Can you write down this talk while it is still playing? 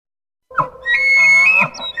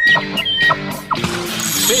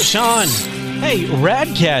Fish on! Hey,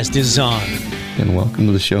 Radcast is on! And welcome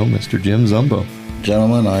to the show, Mr. Jim Zumbo.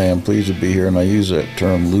 Gentlemen, I am pleased to be here, and I use that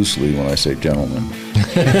term loosely when I say gentlemen.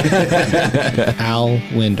 Al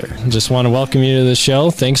Linder. Just want to welcome you to the show.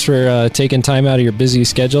 Thanks for taking time out of your busy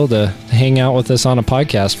schedule to hang out with us on a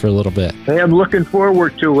podcast for a little bit. Hey, I'm looking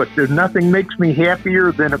forward to it. There's nothing makes me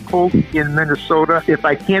happier than a cold in Minnesota. If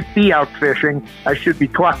I can't be out fishing, I should be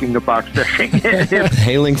talking about fishing.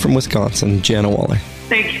 Hailing from Wisconsin, Jana Waller.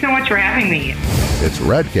 Thank you so much for having me. It's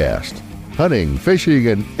Radcast. Hunting, fishing,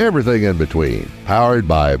 and everything in between. Powered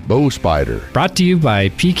by Bow Spider. Brought to you by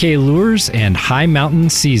PK Lures and High Mountain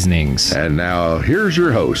Seasonings. And now, here's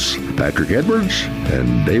your hosts, Patrick Edwards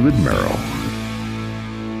and David Merrill.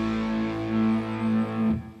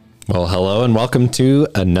 Well, hello and welcome to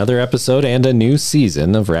another episode and a new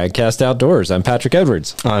season of Radcast Outdoors. I'm Patrick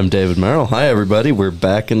Edwards. I'm David Merrill. Hi, everybody. We're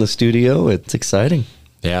back in the studio. It's exciting.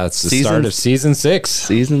 Yeah, it's the start of Season 6.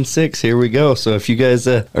 Season 6, here we go. So if you guys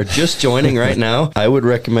are just joining right now, I would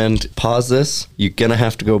recommend pause this. You're going to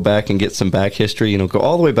have to go back and get some back history. Go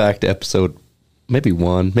all the way back to episode maybe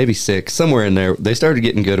 1, maybe 6, somewhere in there. They started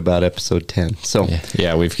getting good about episode 10. So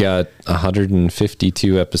yeah, we've got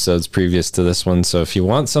 152 episodes previous to this one. So if you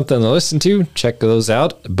want something to listen to, check those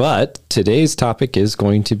out. But today's topic is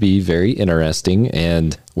going to be very interesting,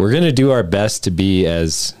 and we're going to do our best to be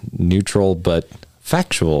as neutral but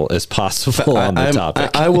factual as possible on the topic.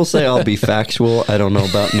 I will say I'll be factual. I don't know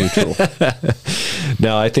about neutral.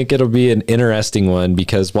 No, I think it'll be an interesting one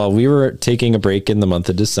because while we were taking a break in the month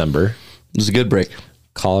of December, it was a good break.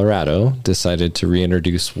 Colorado decided to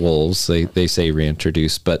reintroduce wolves. They say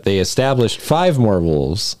reintroduce, but they established 5 more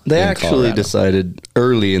wolves. They actually decided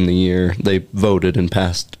early in the year. They voted and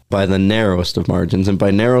passed by the narrowest of margins. And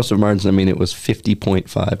by narrowest of margins, I mean it was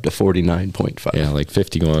 50.5 to 49.5. Yeah, like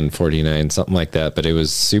 51-49, something like that. But it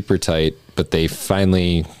was super tight. But they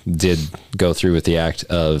finally did go through with the act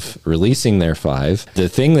of releasing their 5. The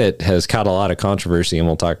thing that has caught a lot of controversy, and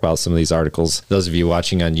we'll talk about some of these articles. Those of you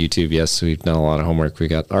watching on YouTube, yes, we've done a lot of homework. We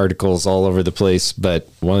got articles all over the place. But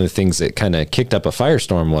one of the things that kind of kicked up a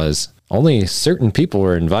firestorm was only certain people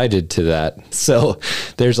were invited to that. So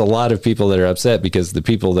there's a lot of people that are upset because the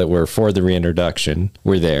people that were for the reintroduction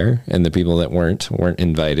were there and the people that weren't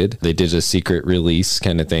invited. They did a secret release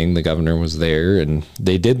kind of thing. The governor was there and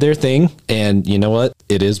they did their thing. And you know what?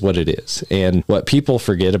 It is what it is. And what people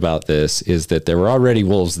forget about this is that there were already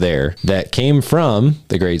wolves there that came from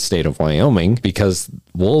the great state of Wyoming because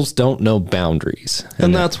wolves don't know boundaries.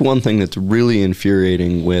 And that's one thing that's really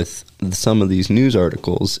infuriating with some of these news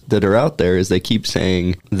articles that are out there is they keep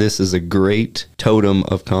saying this is a great totem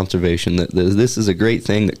of conservation, that this is a great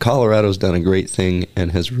thing, that Colorado's done a great thing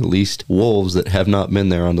and has released wolves that have not been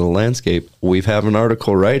there onto the landscape. We have an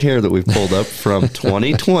article right here that we've pulled up from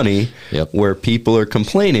 2020 where people are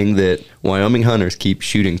complaining that Wyoming hunters keep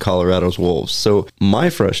shooting Colorado's wolves. So my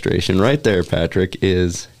frustration right there, Patrick,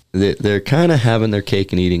 is they're kind of having their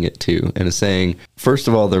cake and eating it too, and saying, first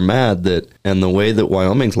of all, they're mad that, and the way that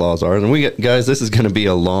Wyoming's laws are, and guys, this is going to be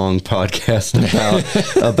a long podcast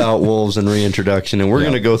about wolves and reintroduction, and we're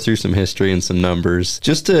going to go through some history and some numbers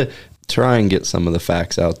just to try and get some of the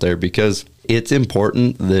facts out there, because it's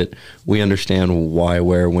important that we understand why,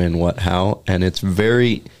 where, when, what, how, and it's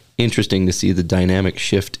very interesting to see the dynamic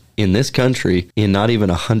shift in this country in not even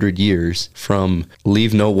 100 years from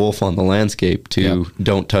leave no wolf on the landscape to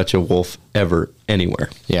don't touch a wolf ever anywhere.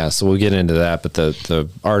 Yeah, so we'll get into that, but the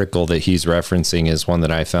article that he's referencing is one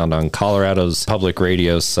that I found on Colorado's public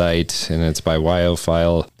radio site, and it's by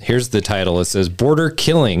WyoFile. Here's the title. It says, Border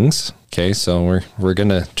Killings. Okay, so we're going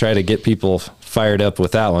to try to get people fired up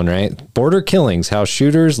with that one, right? Border Killings, how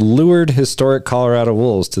shooters lured historic Colorado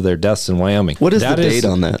wolves to their deaths in Wyoming. What is the date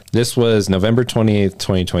on that? This was November 28th,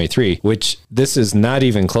 2023, which this is not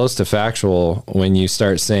even close to factual when you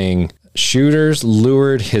start saying shooters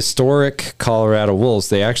lured historic Colorado wolves.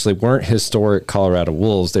 They actually weren't historic Colorado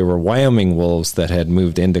wolves. They were Wyoming wolves that had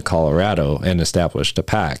moved into Colorado and established a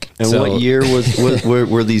pack. And so, what year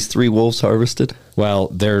were these 3 wolves harvested? Well,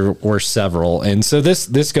 there were several. And so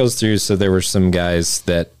this goes through. So there were some guys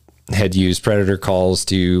that had used predator calls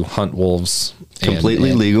to hunt wolves.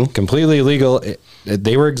 Completely legal. Completely legal.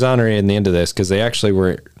 They were exonerated in the end of this because they actually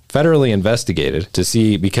were federally investigated to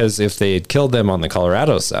see, because if they had killed them on the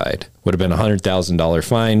Colorado side, would have been a $100,000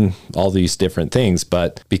 fine, all these different things.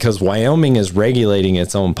 But because Wyoming is regulating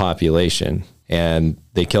its own population and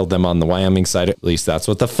they killed them on the Wyoming side, at least that's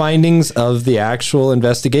what the findings of the actual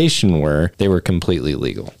investigation were, they were completely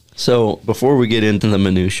legal. So before we get into the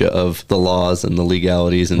minutia of the laws and the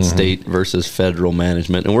legalities and state versus federal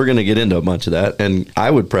management, and we're going to get into a bunch of that, and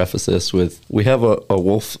I would preface this with, we have a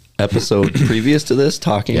wolf episode previous to this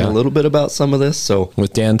talking a little bit about some of this. So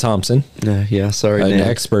with Dan Thompson, sorry, an Dan.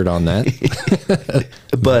 expert on that.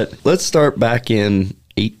 But let's start back in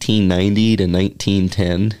 1890 to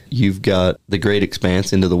 1910. You've got the Great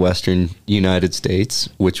Expanse into the western United States,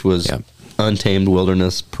 which was untamed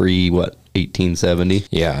wilderness pre 1870.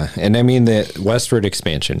 Yeah. And I mean, the westward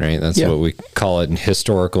expansion, right? That's what we call it in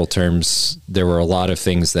historical terms. There were a lot of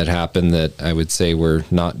things that happened that I would say were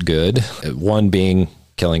not good. One being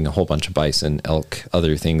killing a whole bunch of bison, elk,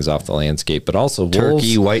 other things off the landscape, but also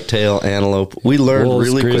turkey, wolves, whitetail, antelope. We learned wolves,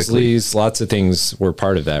 really grizzlies, quickly. lots of things were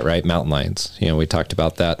part of that, right? Mountain lions. You know, we talked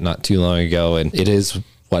about that not too long ago, and it is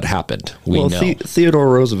what happened. We know. Theodore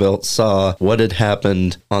Roosevelt saw what had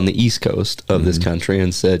happened on the East Coast of this country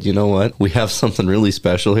and said, you know what? We have something really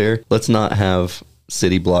special here. Let's not have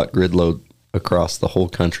city block grid load across the whole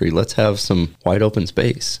country. Let's have some wide open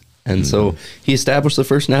space. And so he established the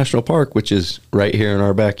first national park, which is right here in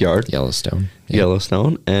our backyard. Yellowstone.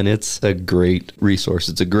 And it's a great resource.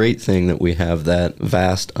 It's a great thing that we have that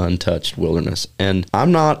vast, untouched wilderness. And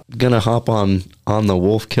I'm not going to hop on the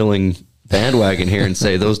wolf killing bandwagon here and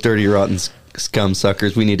say, those dirty, rotten scum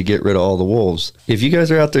suckers, we need to get rid of all the wolves. If you guys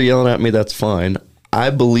are out there yelling at me, that's fine.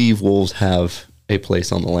 I believe wolves have a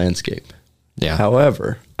place on the landscape. Yeah.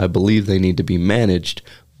 However, I believe they need to be managed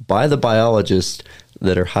by the biologists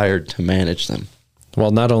that are hired to manage them.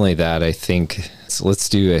 Well, not only that, I think, so let's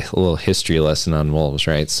do a little history lesson on wolves,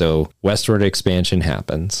 right? So westward expansion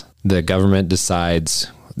happens. The government decides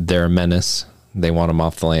they're a menace. They want them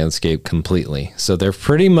off the landscape completely. So they're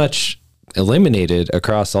pretty much eliminated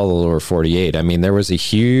across all the lower 48. I mean, there was a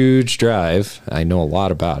huge drive. I know a lot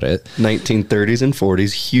about it. 1930s and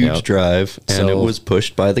 40s, huge drive. And it was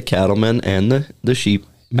pushed by the cattlemen and the sheep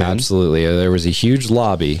men. Absolutely. There was a huge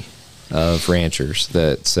lobby of ranchers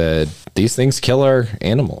that said, these things kill our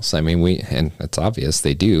animals. I mean, and it's obvious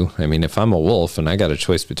they do. I mean, if I'm a wolf and I got a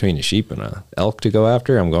choice between a sheep and a elk to go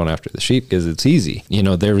after, I'm going after the sheep because it's easy. You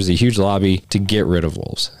know, there was a huge lobby to get rid of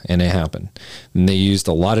wolves, and it happened. And they used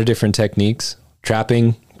a lot of different techniques,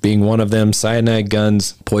 trapping being one of them, cyanide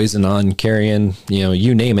guns, poison on carrion,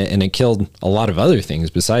 you name it. And it killed a lot of other things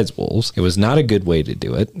besides wolves. It was not a good way to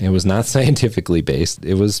do it. It was not scientifically based.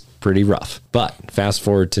 It was pretty rough. But fast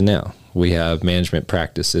forward to now. We have management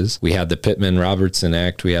practices. We had the Pittman-Robertson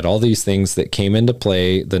Act. We had all these things that came into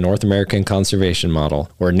play, the North American conservation model,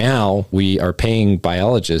 where now we are paying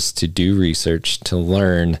biologists to do research, to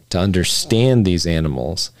learn, to understand these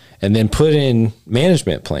animals, and then put in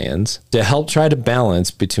management plans to help try to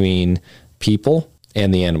balance between people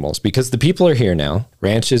and the animals. Because the people are here now.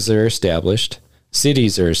 Ranches are established.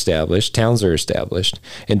 Cities are established, towns are established,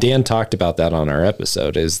 and Dan talked about that on our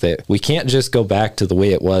episode, is that we can't just go back to the way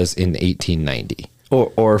it was in 1890.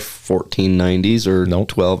 Or 1490s or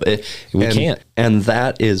 12. We can't. And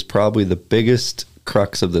that is probably the biggest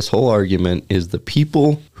crux of this whole argument, is the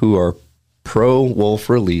people who are pro-wolf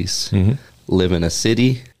release live in a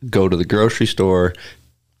city, go to the grocery store.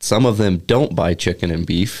 Some of them don't buy chicken and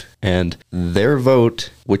beef, and their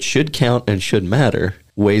vote, which should count and should matter,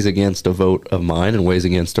 weighs against a vote of mine and weighs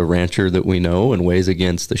against a rancher that we know and weighs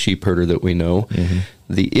against the sheep herder that we know.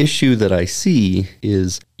 The issue that I see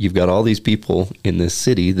is you've got all these people in this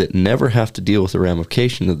city that never have to deal with the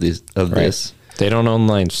ramification of this. They don't own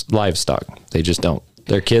livestock. They just don't.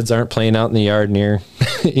 Their kids aren't playing out in the yard near,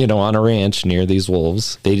 on a ranch near these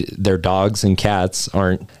wolves. Their dogs and cats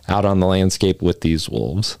aren't out on the landscape with these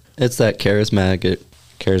wolves. It's that charismatic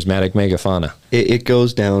megafauna. It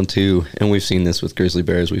goes down to, and we've seen this with grizzly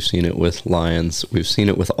bears, we've seen it with lions, we've seen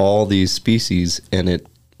it with all these species, and it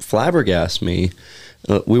flabbergasts me.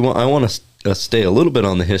 I want to stay a little bit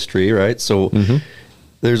on the history, right? So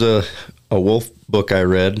there's a wolf book I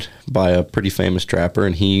read by a pretty famous trapper,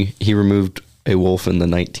 and he removed a wolf in the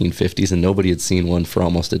 1950s, and nobody had seen one for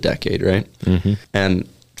almost a decade, right? And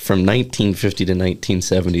from 1950 to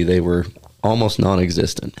 1970, they were almost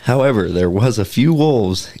non-existent. However, there was a few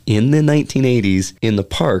wolves in the 1980s in the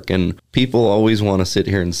park, and people always want to sit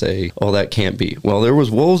here and say, oh, that can't be. Well, there was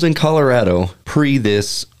wolves in Colorado pre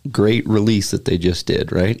this great release that they just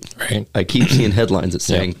did, right? Right. I keep seeing headlines that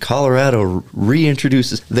saying Colorado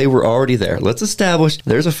reintroduces. They were already there. Let's establish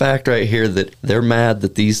there's a fact right here that they're mad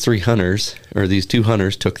that these two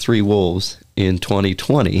hunters took 3 wolves in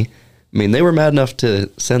 2020. I mean, they were mad enough to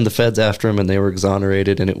send the feds after him, and they were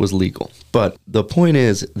exonerated, and it was legal. But the point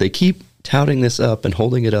is, they keep touting this up and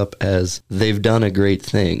holding it up as they've done a great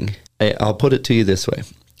thing. I'll put it to you this way.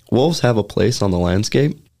 Wolves have a place on the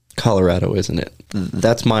landscape. Colorado isn't it.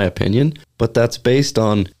 That's my opinion, but that's based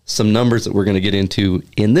on some numbers that we're going to get into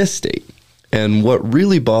in this state. And what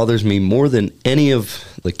really bothers me more than any of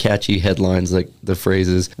the catchy headlines, like the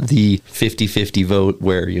phrases, the 50-50 vote,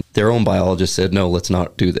 where their own biologist said, no, let's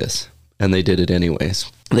not do this. And they did it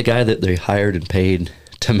anyways. The guy that they hired and paid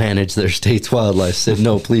to manage their state's wildlife said,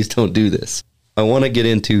 no, please don't do this. I want to get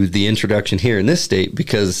into the introduction here in this state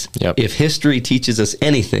because if history teaches us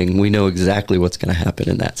anything, we know exactly what's going to happen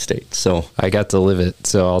in that state. So I got to live it,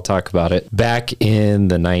 so I'll talk about it. Back in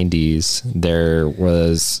the 90s, there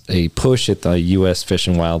was a push at the U.S. Fish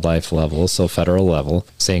and Wildlife level, so federal level,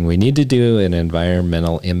 saying we need to do an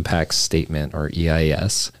environmental impact statement, or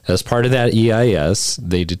EIS. As part of that EIS,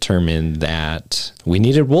 they determined that we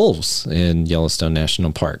needed wolves in Yellowstone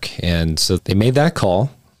National Park. And so they made that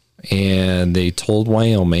call. And they told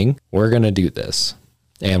Wyoming, we're going to do this.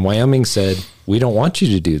 And Wyoming said, we don't want you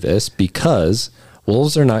to do this because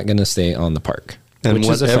wolves are not going to stay on the park. And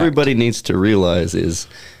what everybody needs to realize is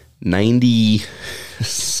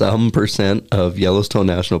 90-some% of Yellowstone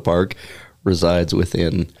National Park resides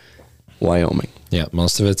within Wyoming. Yeah,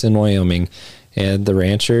 most of it's in Wyoming. And the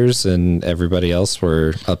ranchers and everybody else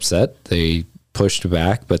were upset. They pushed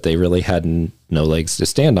back, but they really had no legs to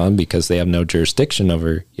stand on because they have no jurisdiction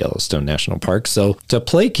over Yellowstone National Park. So to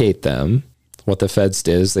placate them, what the feds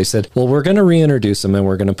did is they said, well, we're going to reintroduce them and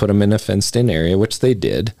we're going to put them in a fenced-in area, which they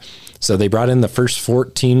did. So they brought in the first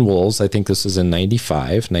 14 wolves. I think this was in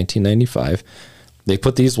 1995. They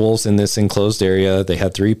put these wolves in this enclosed area. They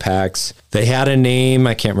had 3 packs. They had a name.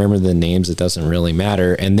 I can't remember the names. It doesn't really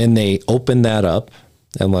matter. And then they opened that up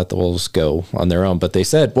and let the wolves go on their own. But they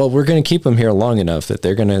said, well, we're going to keep them here long enough that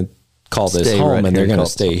they're going to call this home and they're going to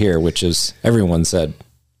stay here, which is, everyone said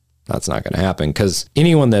that's not going to happen because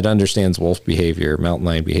anyone that understands wolf behavior, mountain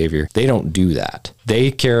lion behavior, they don't do that.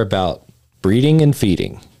 They care about breeding and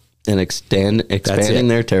feeding. And expanding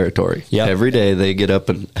their territory. Yep. Every day they get up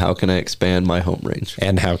and how can I expand my home range?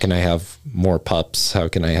 And how can I have more pups?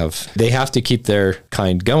 They have to keep their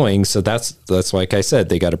kind going. So that's like I said,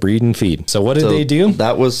 they got to breed and feed. So what did they do?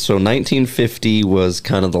 1950 was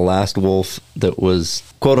kind of the last wolf that was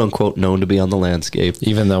quote unquote known to be on the landscape.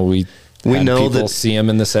 Even though we know people see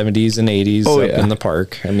them in the 70s and 80s in the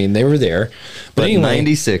park. I mean, they were there. But anyway,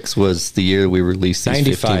 96 was the year we released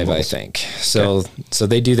these 95, I think. So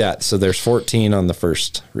they do that. So there's 14 on the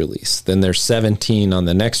first release. Then there's 17 on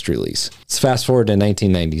the next release. Let's fast forward to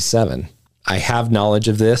 1997. I have knowledge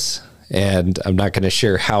of this, and I'm not going to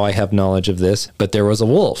share how I have knowledge of this, but there was a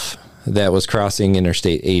wolf that was crossing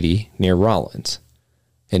Interstate 80 near Rollins.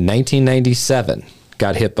 In 1997,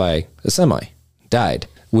 got hit by a semi, died.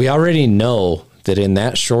 We already know that in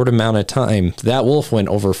that short amount of time, that wolf went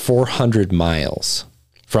over 400 miles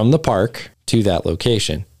from the park to that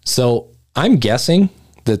location. So I'm guessing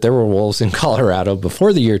that there were wolves in Colorado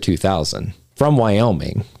before the year 2000 from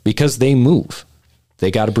Wyoming because they move.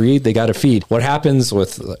 They got to breed, they got to feed. What happens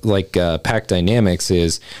with pack dynamics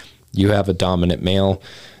is you have a dominant male,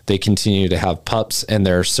 they continue to have pups, and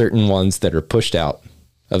there are certain ones that are pushed out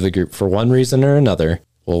of the group for one reason or another.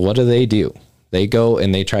 Well, what do? They go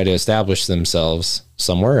and they try to establish themselves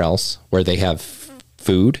somewhere else where they have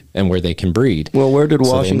food and where they can breed. Well, where did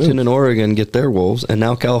Washington and Oregon get their wolves? And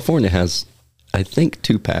now California has, I think,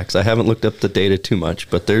 2 packs. I haven't looked up the data too much,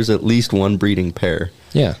 but there's at least one breeding pair.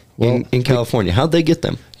 Yeah. Well, in California. How'd they get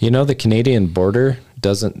them? The Canadian border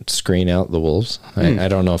doesn't screen out the wolves. I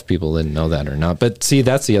don't know if people didn't know that or not. But see,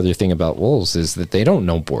 that's the other thing about wolves is that they don't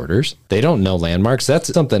know borders. They don't know landmarks.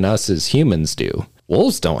 That's something us as humans do.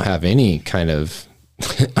 Wolves don't have any kind of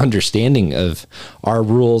understanding of our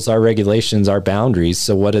rules, our regulations, our boundaries.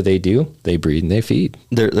 So what do? They breed and they feed.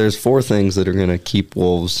 There's 4 things that are going to keep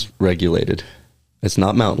wolves regulated. It's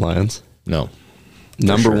not mountain lions. No.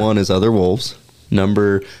 Number 1 is other wolves.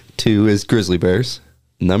 Number 2 is grizzly bears.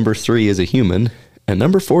 Number 3 is a human. And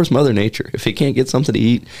number 4 is Mother Nature. If it can't get something to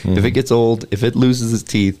eat, if it gets old, if it loses its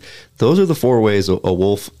teeth, those are the 4 ways a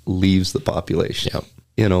wolf leaves the population. Yep.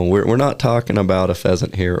 We're not talking about a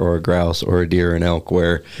pheasant here or a grouse or a deer or an elk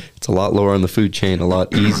where it's a lot lower on the food chain, a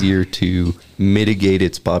lot easier to mitigate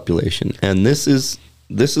its population. And this is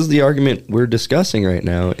the argument we're discussing right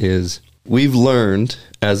now is we've learned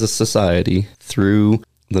as a society through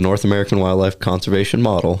the North American Wildlife Conservation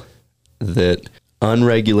Model that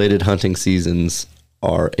unregulated hunting seasons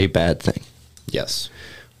are a bad thing. Yes.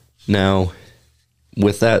 Now,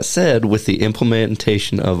 with that said, with the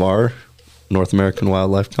implementation of our North American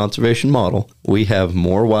Wildlife Conservation Model, we have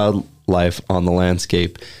more wildlife on the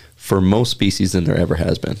landscape for most species than there ever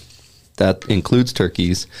has been. That includes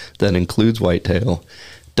turkeys, that includes whitetail.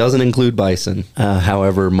 Doesn't include bison.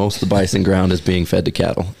 However, most of the bison ground is being fed to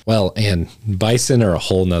cattle. Well, and bison are a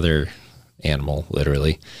whole nother animal,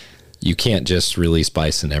 literally. You can't just release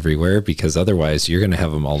bison everywhere because otherwise you're going to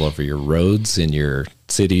have them all over your roads, in your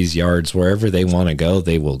cities, yards, wherever they want to go,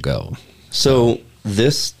 they will go. So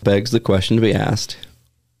this begs the question to be asked.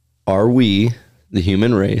 Are we, the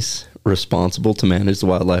human race, responsible to manage the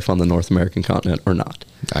wildlife on the North American continent or not?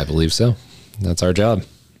 I believe so. That's our job.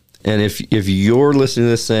 And if you're listening to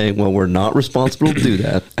this saying, well, we're not responsible to do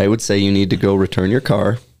that, I would say you need to go return your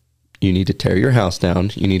car. You need to tear your house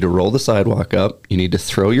down. You need to roll the sidewalk up. You need to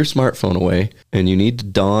throw your smartphone away. And you need to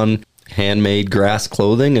don handmade grass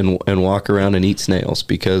clothing and walk around and eat snails,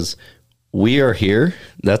 because we are here.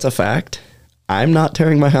 That's a fact. I'm not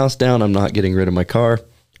tearing my house down. I'm not getting rid of my car.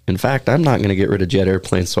 In fact, I'm not going to get rid of jet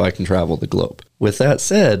airplanes so I can travel the globe. With that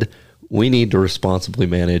said, we need to responsibly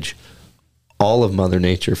manage all of Mother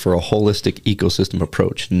Nature for a holistic ecosystem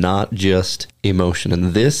approach, not just emotion.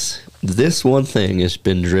 And this one thing has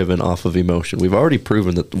been driven off of emotion. We've already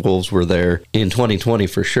proven that the wolves were there in 2020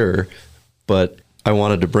 for sure, but I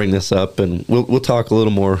wanted to bring this up, and we'll talk a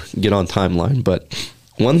little more, get on timeline. But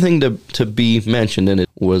one thing to be mentioned in it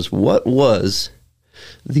was, what was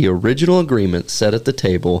the original agreement set at the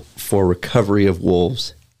table for recovery of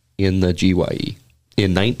wolves in the GYE?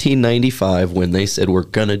 In 1995, when they said, we're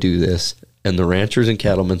going to do this, and the ranchers and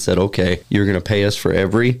cattlemen said, okay, you're going to pay us for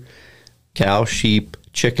every cow, sheep,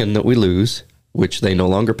 chicken that we lose, which they no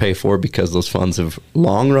longer pay for because those funds have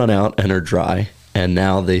long run out and are dry. And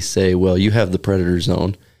now they say, well, you have the predator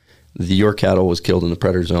zone. Your cattle was killed in the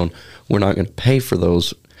predator zone. We're not going to pay for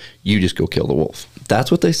those. You just go kill the wolf. That's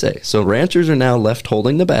what they say. So ranchers are now left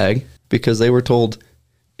holding the bag because they were told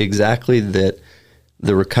exactly that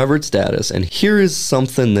the recovered status. And here is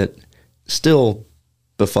something that still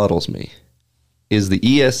befuddles me. Is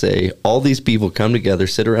the ESA, all these people come together,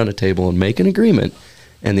 sit around a table, and make an agreement.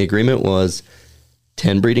 And the agreement was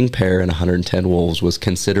 10 breeding pair and 110 wolves was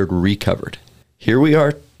considered recovered. Here we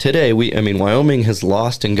are today. Wyoming has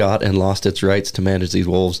lost its rights to manage these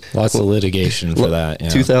wolves. Lots of litigation for that. Yeah.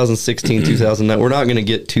 2016, 2009. We're not going to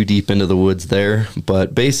get too deep into the woods there,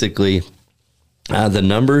 but basically the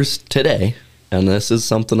numbers today, and this is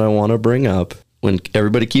something I want to bring up, when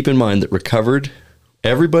everybody keep in mind that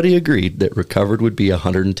everybody agreed that recovered would be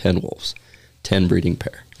 110 wolves, 10 breeding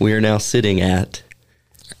pair. We are now sitting at,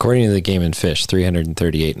 according to the Game and Fish,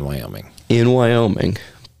 338 in Wyoming. In Wyoming,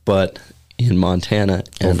 but in Montana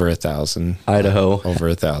and over 1,000. Idaho. Over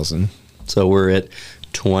 1,000. So we're at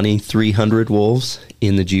 2,300 wolves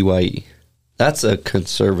in the GYE. That's a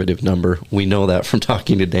conservative number. We know that from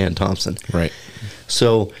talking to Dan Thompson. Right.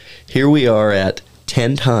 So here we are at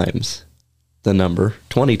 10 times the number,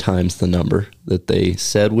 20 times the number that they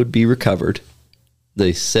said would be recovered.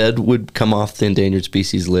 They said would come off the endangered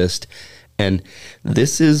species list. And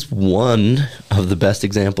this is one of the best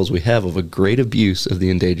examples we have of a great abuse of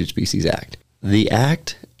the Endangered Species Act. The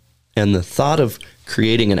act and the thought of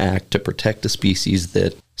creating an act to protect a species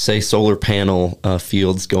that, say, solar panel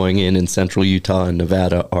fields going in central Utah and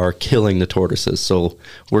Nevada are killing the tortoises. So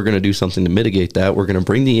we're going to do something to mitigate that. We're going to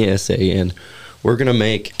bring the ESA in. We're going to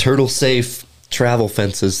make turtle-safe travel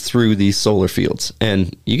fences through these solar fields.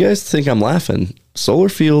 And you guys think I'm laughing. Solar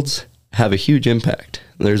fields have a huge impact.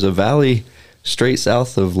 There's a valley straight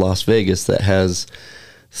south of Las Vegas that has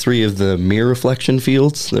 3 of the mirror reflection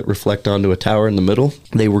fields that reflect onto a tower in the middle.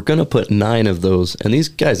 They were going to put 9 of those. And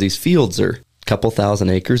these fields are a couple thousand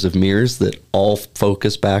acres of mirrors that all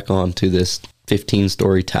focus back onto this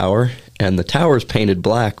 15-story tower. And the tower is painted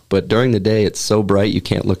black, but during the day it's so bright you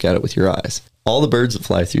can't look at it with your eyes. All the birds that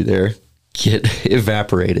fly through there get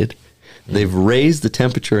evaporated. They've raised the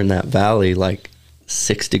temperature in that valley like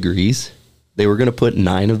 6 degrees. They were going to put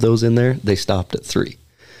 9 of those in there. They stopped at 3.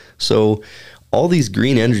 So all these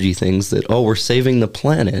green energy things that, we're saving the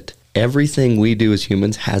planet, everything we do as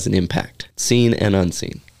humans has an impact, seen and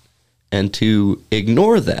unseen. And to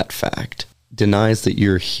ignore that fact denies that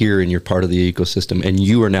you're here and you're part of the ecosystem and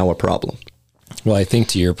you are now a problem. Well, I think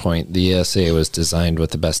to your point, the ESA was designed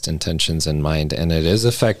with the best intentions in mind, and it is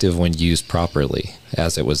effective when used properly,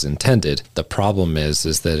 as it was intended. The problem is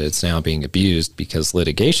that it's now being abused because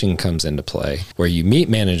litigation comes into play, where you meet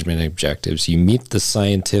management objectives, you meet the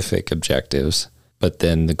scientific objectives, but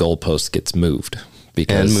then the goalpost gets moved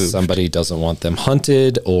because somebody doesn't want them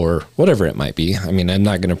hunted or whatever it might be. I mean, I'm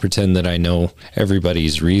not going to pretend that I know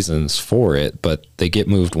everybody's reasons for it, but they get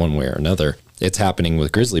moved one way or another. It's happening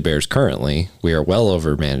with grizzly bears currently. We are well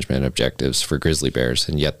over management objectives for grizzly bears,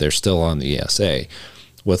 and yet they're still on the ESA.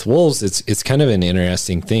 With wolves, it's kind of an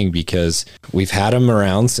interesting thing because we've had them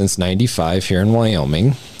around since 95 here in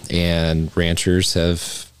Wyoming, and ranchers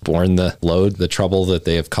have borne the load, the trouble that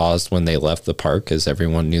they have caused when they left the park, as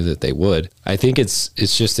everyone knew that they would. I think it's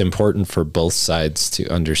just important for both sides to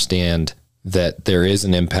understand that there is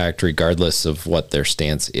an impact regardless of what their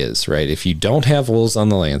stance is, right? If you don't have wolves on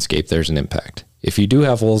the landscape, there's an impact. If you do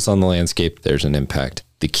have wolves on the landscape, there's an impact.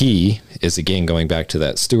 The key is, again, going back to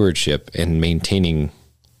that stewardship and maintaining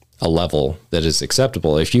a level that is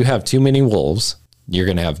acceptable. If you have too many wolves, you're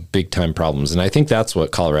going to have big time problems. And I think that's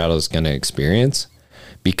what Colorado is going to experience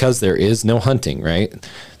because there is no hunting, right?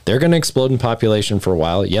 They're going to explode in population for a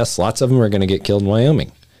while. Yes, lots of them are going to get killed in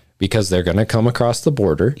Wyoming because they're going to come across the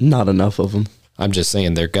border. Not enough of them. I'm just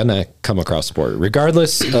saying they're going to come across the border.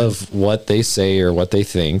 Regardless of what they say or what they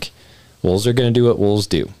think, wolves are going to do what wolves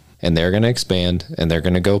do. And they're going to expand, and they're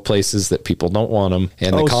going to go places that people don't want them.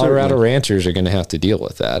 And the Colorado certainly. ranchers are going to have to deal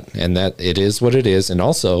with that. And that it is what it is. And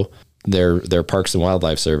also, their Parks and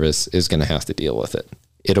Wildlife Service is going to have to deal with it.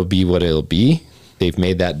 It'll be what it'll be. They've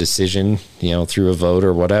made that decision, through a vote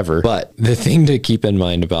or whatever. But the thing to keep in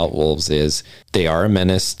mind about wolves is they are a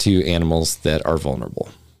menace to animals that are vulnerable,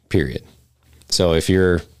 period. So if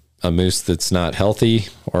you're a moose that's not healthy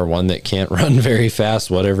or one that can't run very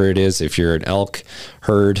fast, whatever it is, if you're an elk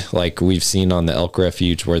herd, like we've seen on the elk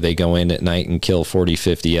refuge where they go in at night and kill 40,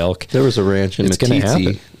 50 elk. There was a ranch in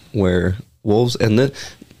Matisse where wolves, and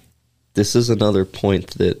this is another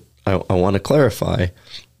point that I want to clarify.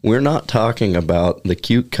 We're not talking about the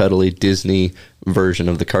cute, cuddly Disney version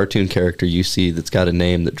of the cartoon character you see that's got a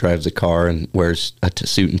name that drives a car and wears a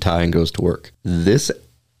suit and tie and goes to work. This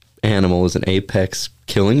animal is an apex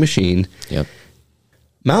killing machine. Yep.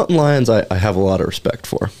 Mountain lions, I have a lot of respect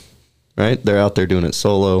for, right? They're out there doing it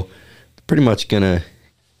solo, pretty much going to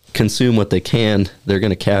consume what they can. They're going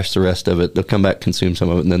to cache the rest of it. They'll come back, consume some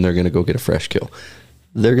of it, and then they're going to go get a fresh kill.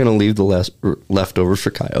 They're going to leave the leftovers for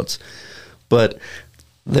coyotes. But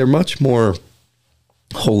they're much more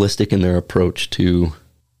holistic in their approach to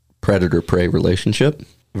predator-prey relationship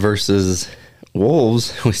versus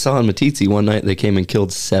wolves. We saw in Matisse one night they came and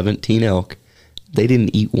killed 17 elk. They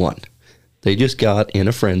didn't eat one. They just got in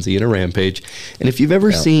a frenzy, in a rampage. And if you've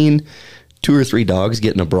ever seen 2 or 3 dogs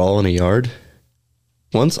get in a brawl in a yard,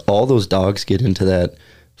 once all those dogs get into that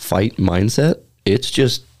fight mindset, it's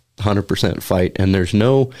just 100% fight. And there's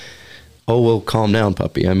no, oh, well, calm down,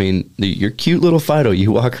 puppy. I mean, your cute little Fido,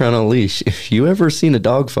 you walk around on a leash. If you ever seen a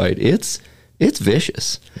dog fight, it's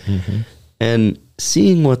vicious. Mm-hmm. And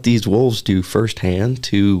seeing what these wolves do firsthand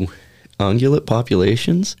to ungulate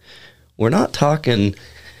populations, we're not talking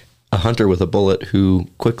a hunter with a bullet who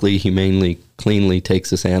quickly, humanely, cleanly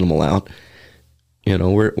takes this animal out.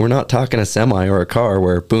 We're not talking a semi or a car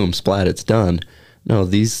where, boom, splat, it's done. No,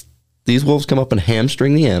 these wolves come up and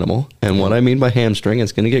hamstring the animal. And what I mean by hamstring,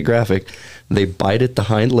 it's going to get graphic. They bite at the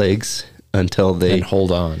hind legs until they... And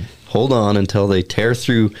hold on. Hold on until they tear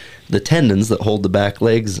through the tendons that hold the back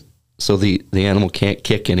legs so the animal can't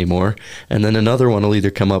kick anymore. And then another one will either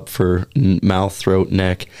come up for mouth, throat,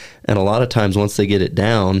 neck. And a lot of times once they get it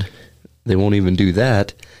down, they won't even do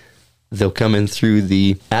that. They'll come in through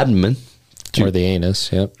the abdomen. Or the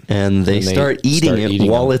anus, yep. And they start eating it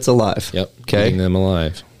while them. It's alive. Yep, okay? eating them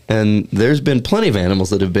alive. And there's been plenty of animals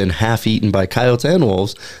that have been half eaten by coyotes and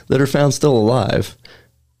wolves that are found still alive,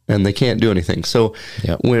 and they can't do anything. So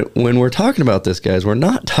when we're talking about this, guys, we're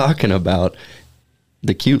not talking about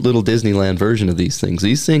the cute little Disneyland version of these things.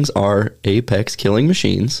 These things are apex killing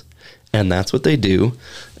machines, and that's what they do.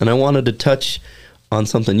 And I wanted to touch on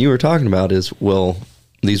something you were talking about is, well,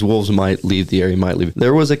 these wolves might leave the area, might leave.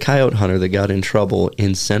 There was a coyote hunter that got in trouble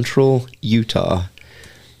in central Utah.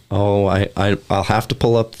 Oh, I'll have to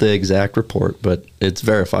pull up the exact report, but it's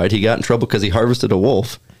verified. He got in trouble because he harvested a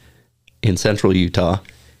wolf in central Utah,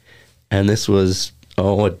 and this was,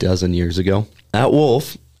 a dozen years ago. That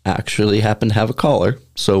wolf actually happened to have a collar,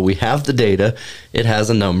 so we have the data. It has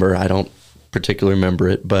a number. I don't particularly remember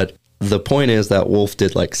it, but the point is that wolf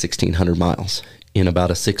did like 1,600 miles in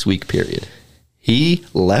about a 6-week period. He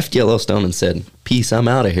left Yellowstone and said, peace, I'm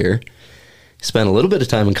out of here. Spent a little bit of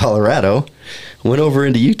time in Colorado, went over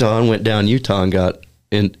into Utah and went down Utah and got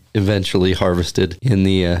eventually harvested in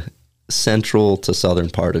the central to southern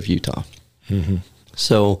part of Utah. Mm-hmm.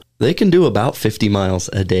 So they can do about 50 miles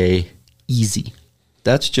a day easy.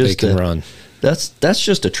 That's just run. That's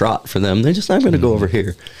just a trot for them. They're just not going to go over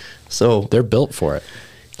here. So they're built for it.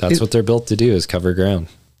 That's what they're built to do, is cover ground.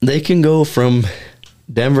 They can go from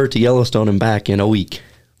Denver to Yellowstone and back in a week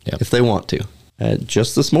if they want to.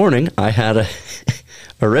 Just this morning, I had a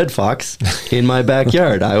red fox in my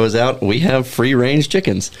backyard. I was out. We have free-range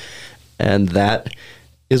chickens, and that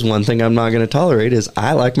is one thing I'm not going to tolerate. Is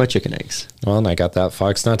I like my chicken eggs. Well, and I got that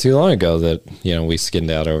fox not too long ago that we skinned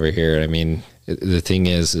out over here. I mean, the thing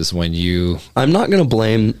is when you... I'm not going to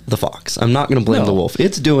blame the fox. I'm not going to blame the wolf.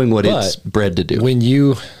 It's doing what it's bred to do. When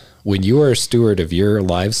you are a steward of your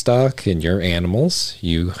livestock and your animals,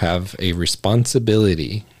 you have a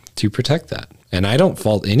responsibility to protect that. And I don't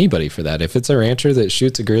fault anybody for that. If it's a rancher that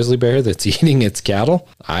shoots a grizzly bear that's eating its cattle,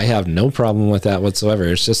 I have no problem with that whatsoever.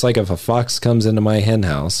 It's just like if a fox comes into my hen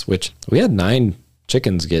house, which we had 9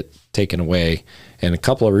 chickens get taken away and a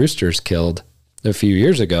couple of roosters killed a few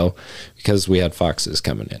years ago because we had foxes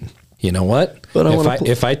coming in. You know what? But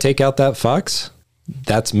if I take out that fox,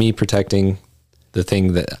 that's me protecting the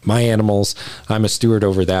thing that my animals, I'm a steward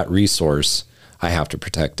over that resource. I have to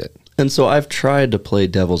protect it. And so I've tried to play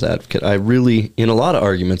devil's advocate. I really, in a lot of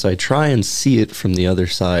arguments, I try and see it from the other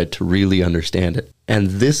side to really understand it. And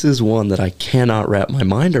this is one that I cannot wrap my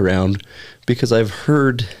mind around because I've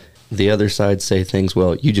heard the other side say things,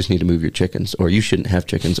 well, you just need to move your chickens, or you shouldn't have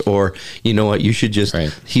chickens, or you know what, you should just,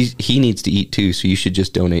 he needs to eat too, so you should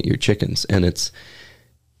just donate your chickens. And it's,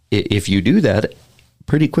 if you do that,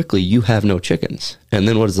 pretty quickly you have no chickens. And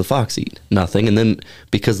then what does the fox eat? Nothing. And then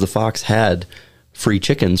because the fox had free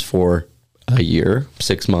chickens for a year,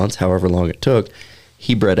 6 months, however long it took,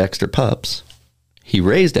 he bred extra pups. He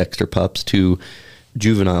raised extra pups to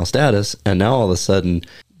juvenile status, and now all of a sudden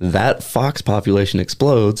that fox population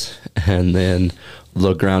explodes, and then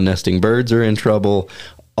the ground nesting birds are in trouble,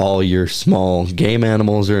 all your small game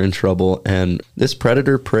animals are in trouble, and this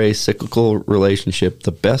predator-prey cyclical relationship,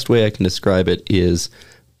 the best way I can describe it is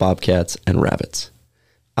bobcats and rabbits.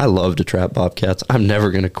 I love to trap bobcats. I'm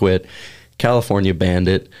never going to quit. California banned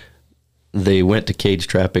it. They went to cage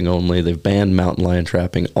trapping only. They've banned mountain lion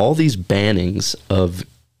trapping. All these bannings of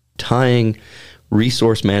tying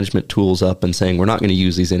resource management tools up and saying, we're not going to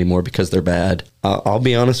use these anymore because they're bad. I'll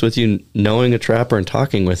be honest with you, knowing a trapper and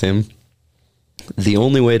talking with him, the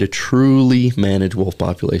only way to truly manage wolf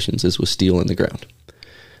populations is with steel in the ground.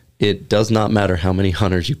 It does not matter how many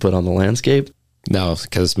hunters you put on the landscape. No,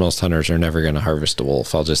 because most hunters are never going to harvest a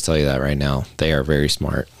wolf. I'll just tell you that right now. They are very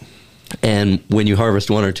smart. And when you harvest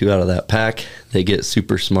 1 or 2 out of that pack, they get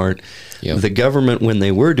super smart. Yep. The government, when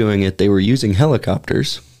they were doing it, they were using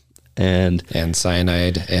helicopters and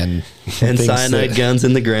cyanide and cyanide guns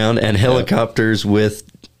in the ground and helicopters with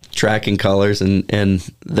tracking collars,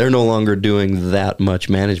 and they're no longer doing that much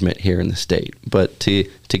management here in the state. But to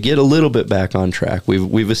get a little bit back on track,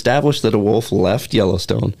 we've established that a wolf left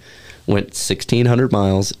Yellowstone, went 1,600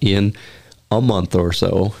 miles in a month or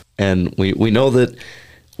so, and we know that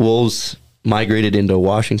wolves migrated into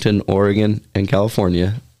Washington, Oregon, and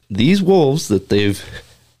California. These wolves that they've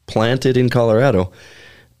planted in Colorado,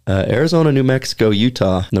 Arizona, New Mexico,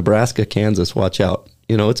 Utah, Nebraska, Kansas, watch out.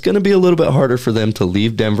 You know, it's going to be a little bit harder for them to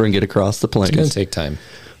leave Denver and get across the plains. It's going to take time.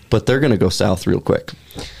 But they're going to go south real quick.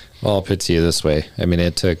 Well, I'll put it to you this way. I mean,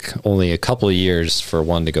 it took only a couple of years for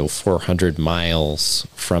one to go 400 miles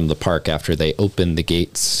from the park after they opened the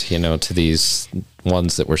gates, to these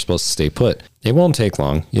ones that were supposed to stay put. It won't take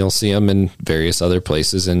long. You'll see them in various other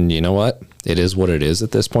places. And you know what? It is what it is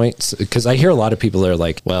at this point. Because I hear a lot of people that are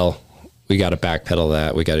like, well, we got to backpedal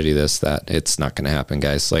that. We got to do this, that. It's not going to happen,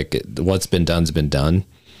 guys. Like, what's been done's been done.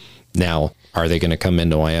 Now, are they going to come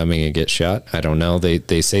into Wyoming and get shot? I don't know.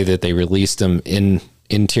 They say that they released them in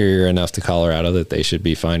interior enough to Colorado that they should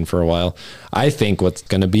be fine for a while. I think what's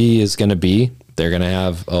going to be is going to be. They're going to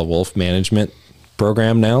have a wolf management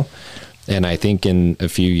program now. And I think in a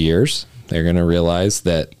few years, they're going to realize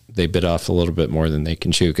that they bit off a little bit more than they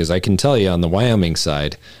can chew. Because I can tell you on the Wyoming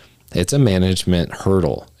side, it's a management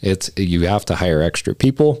hurdle. You have to hire extra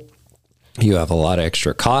people. You have a lot of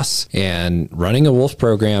extra costs, and running a wolf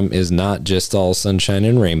program is not just all sunshine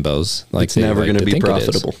and rainbows. Like it's never going to be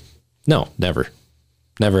profitable. No, never,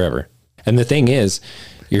 ever. And the thing is,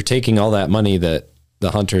 you're taking all that money that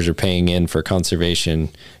the hunters are paying in for conservation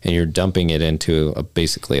and you're dumping it into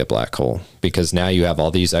basically a black hole, because now you have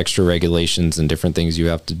all these extra regulations and different things you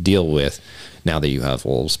have to deal with now that you have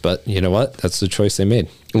wolves. But you know what? That's the choice they made.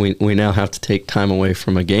 We now have to take time away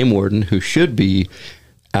from a game warden who should be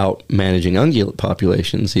out managing ungulate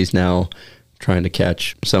populations. He's now trying to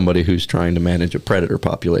catch somebody who's trying to manage a predator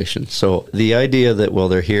population. So the idea that, well,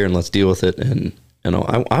 they're here and let's deal with it, and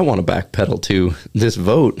I want to backpedal to this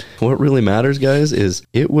vote. What really matters, guys, is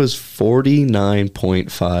it was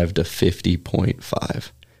 49.5 to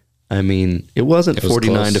 50.5. I mean, it wasn't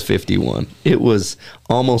 49 close to 51. It was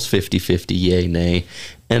almost 50-50, yay, nay.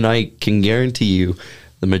 And I can guarantee you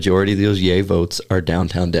the majority of those yay votes are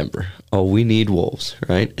downtown Denver. Oh, we need wolves,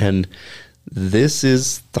 right? And this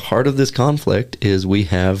is the heart of this conflict, is we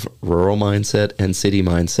have rural mindset and city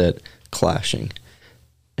mindset clashing.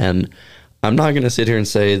 And I'm not going to sit here and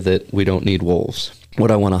say that we don't need wolves,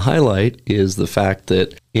 what I want to highlight is the fact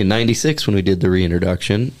that in 96, when we did the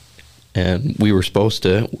reintroduction, and we were supposed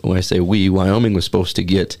to, when I say we, Wyoming was supposed to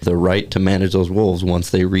get the right to manage those wolves once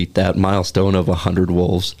they reach that milestone of 100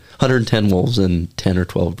 wolves, 110 wolves and 10 or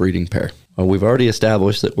 12 breeding pair. Well, we've already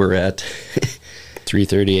established that we're at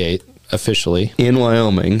 338 officially in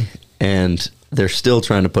Wyoming, and they're still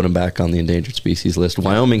trying to put them back on the endangered species list.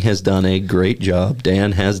 Wyoming has done a great job.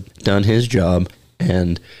 Dan has done his job,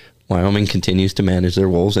 and Wyoming continues to manage their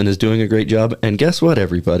wolves and is doing a great job. And guess what,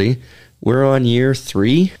 everybody? We're on year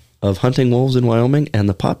 3 of hunting wolves in Wyoming, and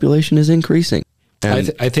the population is increasing.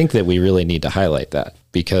 And I think that we really need to highlight that,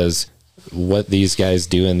 because what these guys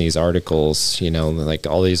do in these articles, like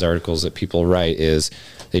all these articles that people write, is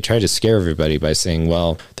they try to scare everybody by saying,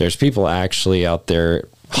 well, there's people actually out there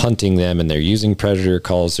hunting them and they're using predator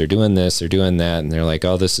calls, they're doing this, they're doing that, and they're like,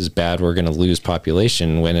 oh, this is bad, we're going to lose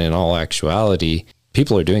population, when in all actuality,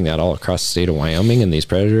 people are doing that all across the state of Wyoming in these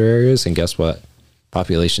predator areas, and guess what?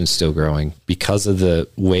 Population's still growing because of the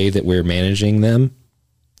way that we're managing them.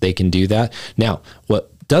 They can do that. Now, what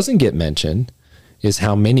doesn't get mentioned is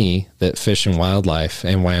how many that Fish and Wildlife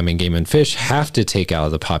and Wyoming Game and Fish have to take out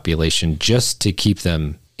of the population just to keep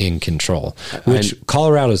them in control, which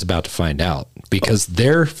Colorado is about to find out, because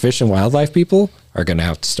their Fish and Wildlife people are going to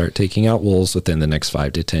have to start taking out wolves within the next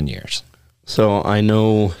 5 to 10 years. So I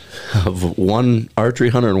know of one archery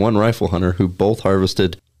hunter and one rifle hunter who both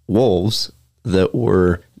harvested wolves that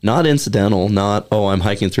were not incidental, not, oh, I'm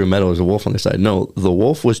hiking through a meadow, there's a wolf on the side. No, the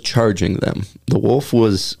wolf was charging them. The wolf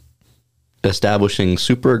was establishing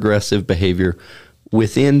super aggressive behavior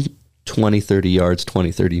within 20, 30 yards,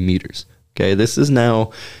 20, 30 meters. Okay, this is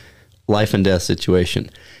now life and death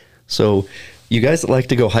situation. So you guys that like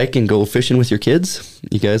to go hiking, go fishing with your kids,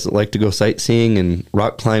 you guys that like to go sightseeing and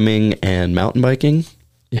rock climbing and mountain biking,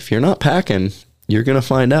 if you're not packing, you're going to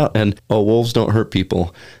find out. And, oh, wolves don't hurt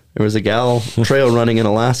people. There was a gal trail running in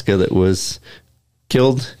Alaska that was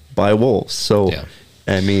killed by wolves. So, yeah.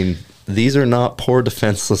 I mean, these are not poor,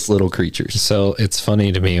 defenseless little creatures. So it's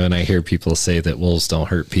funny to me when I hear people say that wolves don't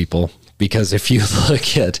hurt people, because if you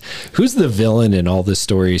look at who's the villain in all the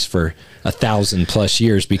stories for 1,000+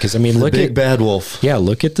 years, because I mean, look big at bad wolf. Yeah,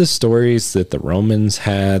 look at the stories that the Romans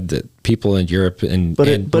had, that people in Europe and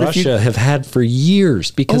Russia have had for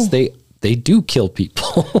years, because they do kill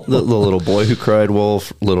people. the little boy who cried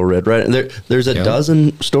wolf, Little Red Riding. There's a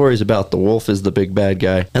dozen stories about the wolf is the big bad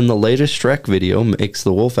guy, and the latest Shrek video makes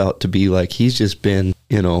the wolf out to be like he's just been,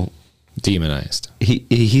 demonized.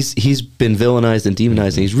 He's been villainized and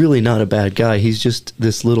demonized, and he's really not a bad guy. He's just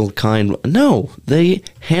this little kind. No, they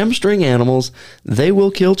hamstring animals. They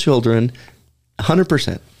will kill children,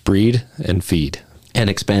 100%. Breed and feed and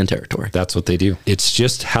expand territory. That's what they do. It's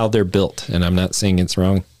just how they're built, and I'm not saying it's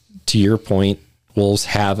wrong. To your point, wolves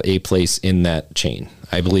have a place in that chain.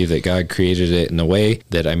 I believe that God created it in a way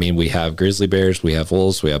that, I mean, we have grizzly bears, we have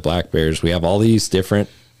wolves, we have black bears, we have all these different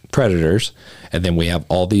predators, and then we have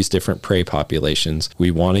all these different prey populations.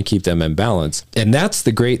 We want to keep them in balance. And that's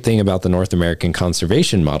the great thing about the North American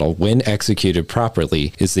conservation model, when executed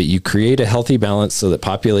properly, is that you create a healthy balance so that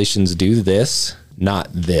populations do this, not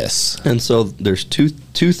this. And so there's two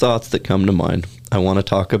thoughts that come to mind. I want to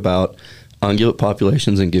talk about ungulate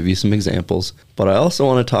populations and give you some examples, but I also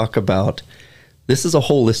want to talk about, this is a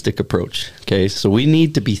holistic approach. Okay, so we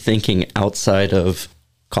need to be thinking outside of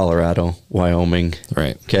Colorado, Wyoming.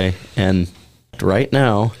 Right. Okay. And right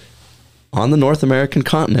now, on the North American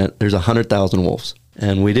continent, there's 100,000 wolves.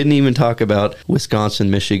 And we didn't even talk about Wisconsin,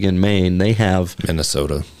 Michigan, Maine. They have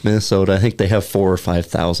Minnesota. I think they have 4,000 or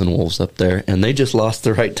 5,000 wolves up there. And they just lost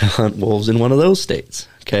the right to hunt wolves in one of those states.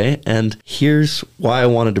 Okay. And here's why I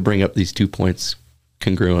wanted to bring up these 2 points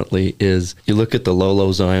congruently is you look at the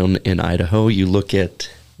Lolo zone in Idaho, you look at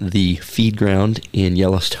the feed ground in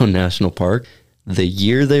Yellowstone National Park. The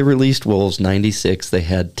year they released wolves, 96, they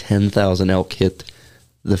had 10,000 elk hit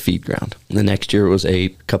the feed ground. The next year it was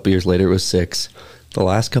 8. A couple years later it was 6. The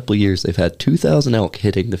last couple of years they've had 2,000 elk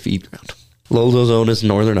hitting the feed ground. Lolo zone is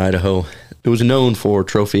northern Idaho. It was known for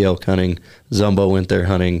trophy elk hunting. Zumbo went there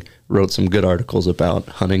hunting, wrote some good articles about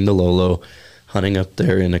hunting the Lolo, hunting up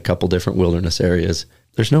there in a couple different wilderness areas.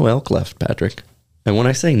 There's no elk left, Patrick. And when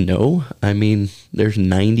I say no, I mean there's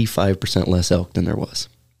 95% less elk than there was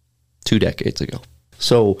 2 decades ago.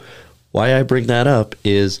 So why I bring that up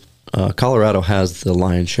is Colorado has the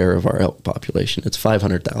lion's share of our elk population. It's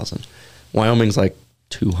 500,000. Wyoming's like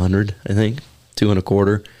 200, I think,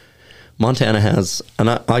 225. Montana has, and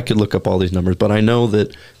I could look up all these numbers, but I know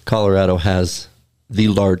that Colorado has the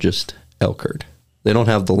largest elk herd. They don't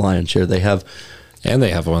have the lion's share. They have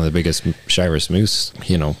one of the biggest Shiras moose,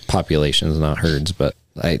 populations, not herds, but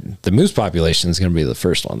The moose population is going to be the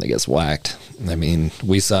first one that gets whacked. I mean,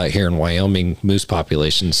 we saw it here in Wyoming. Moose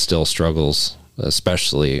population still struggles,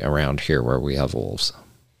 especially around here where we have wolves.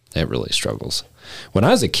 It really struggles. When I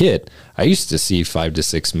was a kid, I used to see 5 to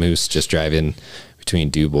 6 moose just driving between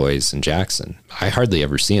Du Bois and Jackson. I hardly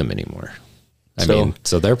ever see them anymore.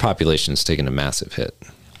 So their population's taking a massive hit.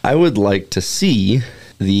 I would like to see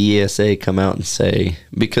the ESA come out and say,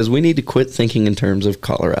 because we need to quit thinking in terms of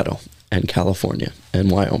Colorado and California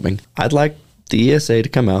and Wyoming. I'd like the ESA to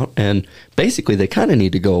come out, and basically they kind of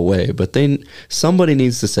need to go away, but somebody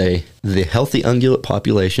needs to say the healthy ungulate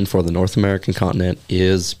population for the North American continent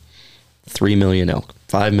is 3 million elk,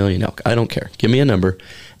 5 million elk. I don't care. Give me a number.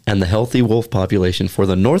 And the healthy wolf population for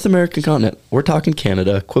the North American continent, we're talking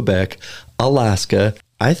Canada, Quebec, Alaska.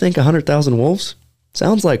 I think 100,000 wolves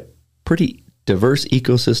sounds like pretty diverse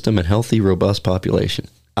ecosystem and healthy, robust population.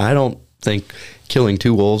 I don't think killing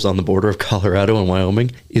 2 wolves on the border of Colorado and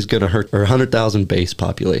Wyoming is going to hurt our 100,000 base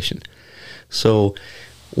population. So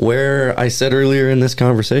where I said earlier in this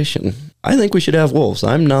conversation, I think we should have wolves.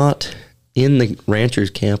 I'm not in the rancher's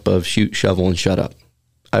camp of shoot, shovel, and shut up.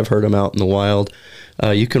 I've heard them out in the wild.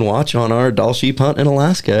 You can watch on our Dall sheep hunt in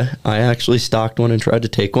Alaska. I actually stalked one and tried to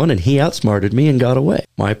take one, and he outsmarted me and got away.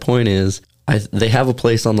 My point is, they have a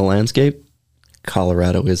place on the landscape.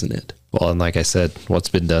 Colorado isn't it. Well, and like I said, what's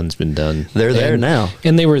been done's been done. They're there now.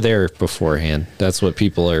 And they were there beforehand. That's what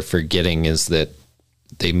people are forgetting, is that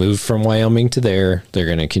they moved from Wyoming to there. They're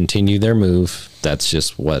going to continue their move. That's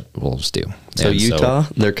just what wolves do. So Utah,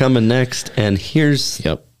 they're coming next, and here's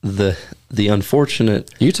the unfortunate...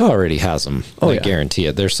 Utah already has them. I yeah. guarantee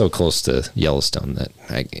it. They're so close to Yellowstone that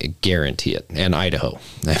I guarantee it. And Idaho.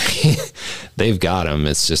 I mean, they've got them.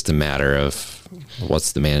 It's just a matter of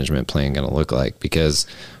what's the management plan going to look like, because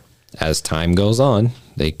as time goes on,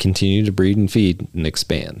 they continue to breed and feed and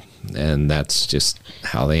expand. And that's just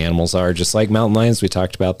how the animals are. Just like mountain lions, we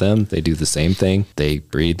talked about them. They do the same thing. They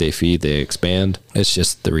breed, they feed, they expand. It's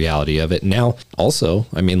just the reality of it. Now, also,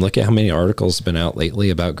 I mean, look at how many articles have been out lately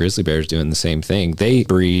about grizzly bears doing the same thing. They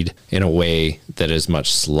breed in a way that is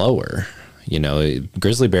much slower. You know,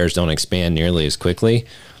 grizzly bears don't expand nearly as quickly.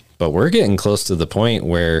 But we're getting close to the point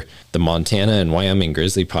where the Montana and Wyoming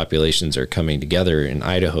grizzly populations are coming together, in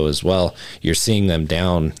Idaho as well. You're seeing them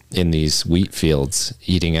down in these wheat fields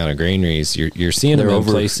eating out of granaries. You're seeing them in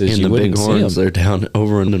places you wouldn't see them. They're down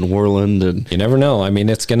over in Warland. And you never know. I mean,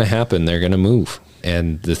 it's going to happen. They're going to move.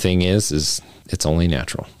 And the thing is it's only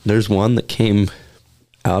natural. There's one that came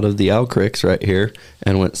out of the Owl Creeks right here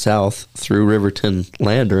and went south through Riverton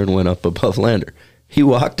Lander and went up above Lander. He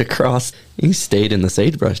walked across, he stayed in the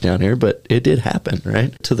sagebrush down here, but it did happen,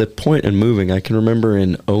 right? To the point in moving, I can remember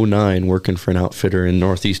in 2009 working for an outfitter in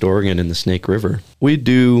Northeast Oregon in the Snake River. We'd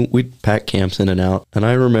pack camps in and out, and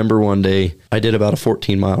I remember one day I did about a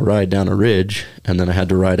 14-mile ride down a ridge, and then I had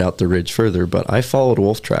to ride out the ridge further, but I followed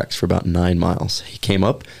wolf tracks for about 9 miles. He came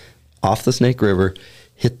up off the Snake River,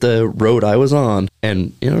 hit the road I was on,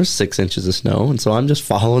 and there's 6 inches of snow, and so I'm just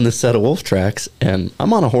following this set of wolf tracks, and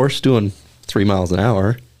I'm on a horse doing 3 miles an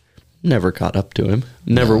hour. Never caught up to him.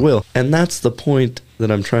 Never will. And that's the point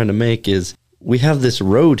that I'm trying to make, is we have this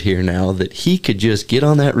road here now that he could just get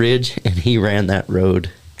on that ridge and he ran that road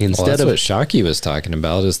instead that's of what Shockey was talking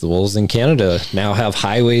about, is the wolves in Canada now have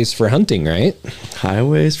highways for hunting, right?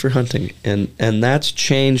 Highways for hunting. And that's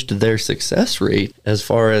changed their success rate as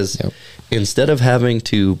far as instead of having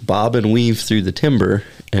to bob and weave through the timber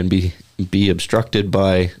and be obstructed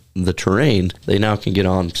by the terrain, they now can get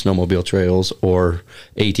on snowmobile trails or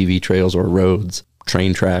ATV trails or roads,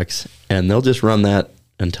 train tracks, and they'll just run that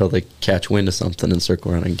until they catch wind of something and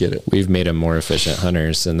circle around and get it. We've made them more efficient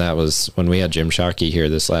hunters, and that was when we had Jim Shockey here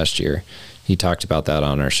this last year. He talked about that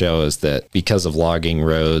on our show, is that because of logging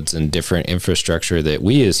roads and different infrastructure that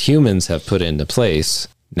we as humans have put into place,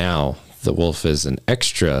 now the wolf is an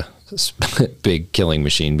extra big killing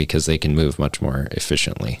machine because they can move much more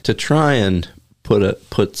efficiently. To try and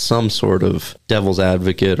put some sort of devil's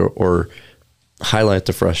advocate or highlight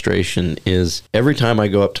the frustration is every time I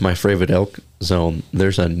go up to my favorite elk zone,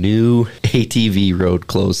 there's a new ATV road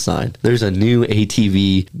closed sign. There's a new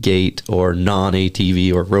ATV gate or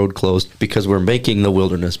non-ATV or road closed because we're making the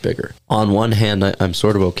wilderness bigger. On one hand, I'm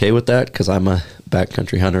sort of okay with that because I'm a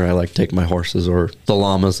backcountry hunter. I like to take my horses or the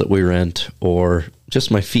llamas that we rent or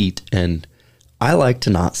just my feet, and I like to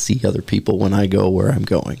not see other people when I go where I'm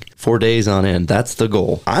going. 4 days on end, that's the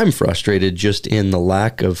goal. I'm frustrated just in the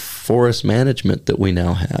lack of forest management that we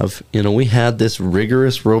now have. We had this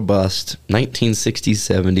rigorous, robust 1960s,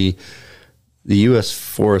 70s. The U.S.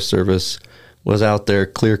 Forest Service was out there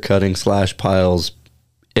clear cutting slash piles,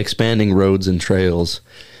 expanding roads and trails.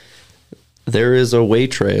 there is a way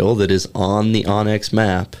trail that is on the Onyx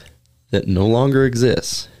map that no longer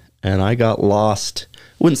exists. And I got lost. I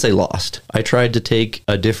wouldn't say lost. I tried to take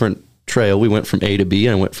a different trail. We went from A to B,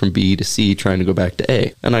 and I went from B to C trying to go back to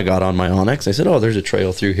A. And I got on my Onyx. I said, oh, there's a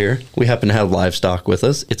trail through here. We happen to have livestock with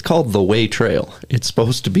us. It's called the Way Trail. It's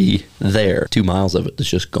supposed to be there. 2 miles of it is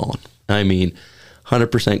just gone. I mean,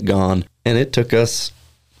 100% gone. And it took us,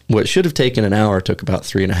 what should have taken an hour, took about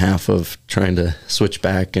 3.5 of trying to switch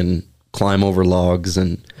back and climb over logs.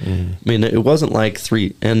 And I mean, it wasn't like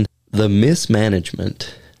 3. And the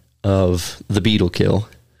mismanagement of the beetle kill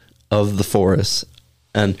of the forests.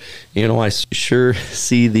 And, you know, I sure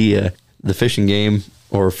see the fishing game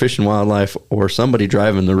or Fish and Wildlife or somebody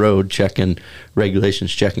driving the road checking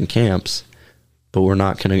regulations, checking camps, but we're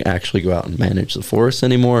not going to actually go out and manage the forests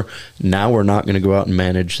anymore. Now we're not going to go out and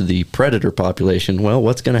manage the predator population. Well,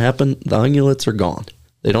 what's going to happen? The ungulates are gone.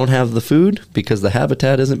 They don't have the food because the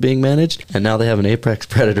habitat isn't being managed, and now they have an apex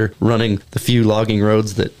predator running the few logging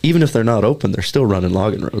roads that, even if they're not open, they're still running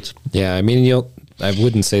logging roads. Yeah, I mean, I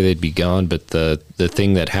wouldn't say they'd be gone, but the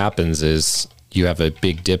thing that happens is you have a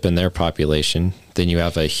big dip in their population, then you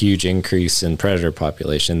have a huge increase in predator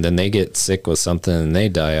population, then they get sick with something and they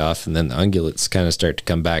die off, and then the ungulates kind of start to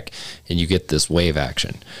come back, and you get this wave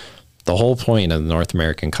action. The whole point of the North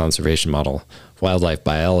American conservation model, wildlife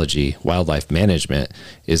biology, wildlife management,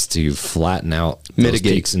 is to flatten out those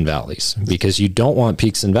peaks and valleys, because you don't want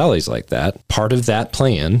peaks and valleys like that. Part of that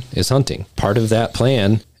plan is hunting. Part of that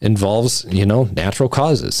plan involves, natural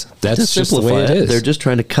causes. That's just the way it is. They're just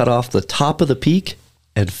trying to cut off the top of the peak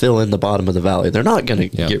and fill in the bottom of the valley. They're not going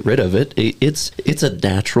to get rid of it. It's a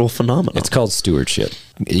natural phenomenon. It's called stewardship.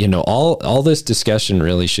 All this discussion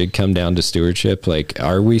really should come down to stewardship. Like,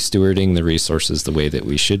 are we stewarding the resources the way that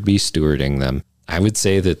we should be stewarding them? I would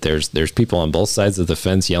say that there's people on both sides of the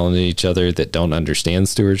fence yelling at each other that don't understand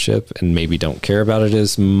stewardship and maybe don't care about it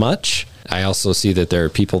as much. I also see that there are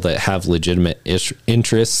people that have legitimate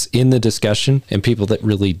interests in the discussion and people that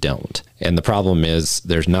really don't. And the problem is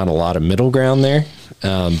there's not a lot of middle ground there.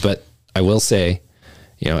 But I will say,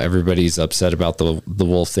 everybody's upset about the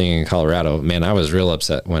wolf thing in Colorado. Man, I was real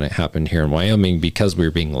upset when it happened here in Wyoming because we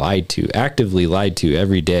were being actively lied to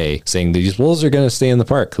every day, saying these wolves are going to stay in the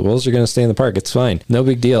park. The wolves are going to stay in the park. It's fine. No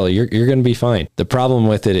big deal. You're going to be fine. The problem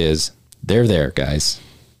with it is they're there, guys.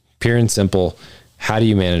 Pure and simple. How do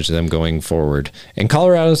you manage them going forward? And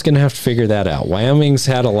Colorado's going to have to figure that out. Wyoming's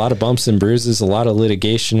had a lot of bumps and bruises, a lot of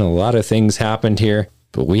litigation, a lot of things happened here.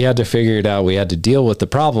 But we had to figure it out. We had to deal with the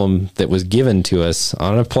problem that was given to us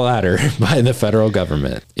on a platter by the federal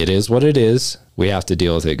government. It is what it is. We have to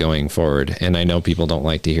deal with it going forward. And I know people don't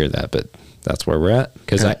like to hear that, but that's where we're at.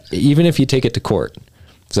 Because even if you take it to court,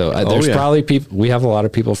 there's probably people, we have a lot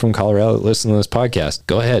of people from Colorado that listen to this podcast.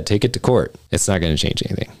 Go ahead, take it to court. It's not going to change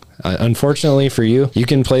anything. Unfortunately for you, you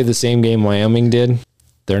can play the same game Wyoming did.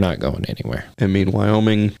 They're not going anywhere. I mean,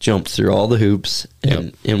 Wyoming jumped through all the hoops,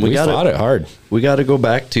 and we fought it hard. We got to go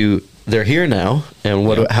back to, they're here now,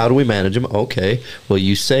 and how do we manage them? Okay, well,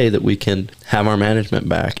 you say that we can have our management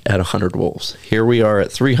back at 100 wolves. Here we are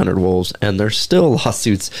at 300 wolves, and there's still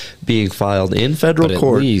lawsuits being filed in federal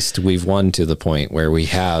court. At least we've won to the point where we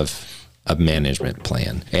have a management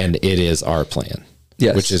plan, and it is our plan,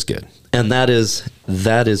 which is good. And that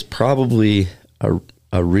is probably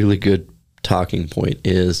a really good talking point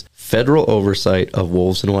is federal oversight of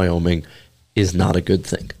wolves in Wyoming is not a good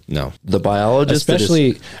thing. No. The biologist...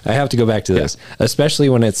 Especially, I have to go back to this, especially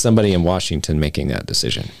when it's somebody in Washington making that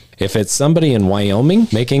decision. If it's somebody in Wyoming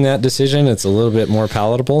making that decision, it's a little bit more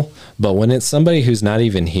palatable. But when it's somebody who's not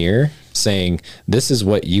even here saying, this is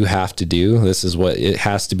what you have to do, this is what it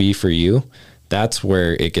has to be for you, that's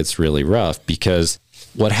where it gets really rough. Because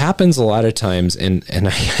what happens a lot of times, and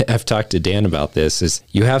I've talked to Dan about this, is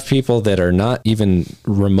you have people that are not even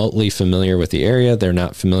remotely familiar with the area. They're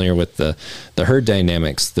not familiar with the herd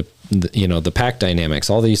dynamics, the pack dynamics,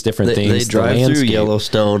 all these different things. They drive through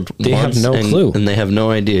Yellowstone. They have no clue. And they have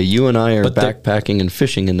no idea. You and I are backpacking and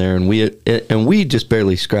fishing in there, and we just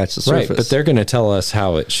barely scratch the surface. Right, but they're going to tell us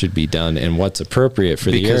how it should be done and what's appropriate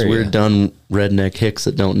for the area. Because we're done redneck hicks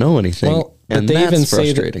that don't know anything. Well, and that's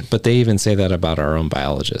frustrating. But they even say that about our own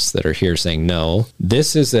biologists that are here saying, no,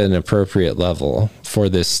 this is an appropriate level for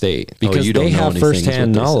this state. Because they have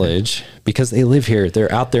firsthand knowledge because they live here.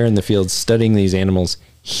 They're out there in the field studying these animals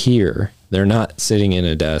here. They're not sitting in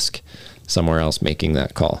a desk somewhere else making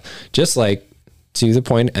that call. Just like, to the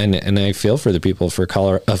point, and I feel for the people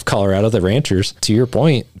of Colorado, the ranchers, to your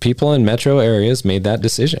point, people in metro areas made that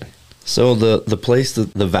decision. So the place,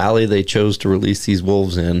 the valley they chose to release these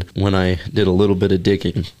wolves in, when I did a little bit of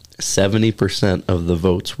digging, 70% of the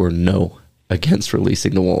votes were no against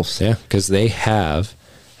releasing the wolves. Yeah, because they have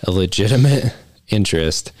a legitimate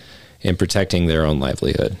interest in protecting their own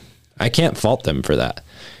livelihood. I can't fault them for that.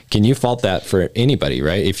 Can you fault that for anybody,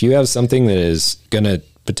 right? If you have something that is going to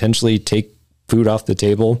potentially take food off the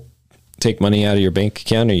table, take money out of your bank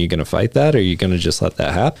account, are you going to fight that? Or are you going to just let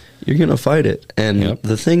that happen? You're going to fight it. And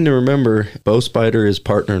the thing to remember, Bow Spider is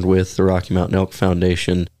partnered with the Rocky Mountain Elk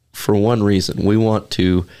Foundation for one reason. We want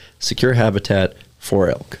to secure habitat for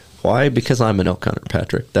elk. Why? Because I'm an elk hunter,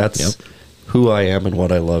 Patrick. That's who I am and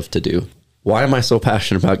what I love to do. Why am I so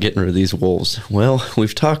passionate about getting rid of these wolves? Well,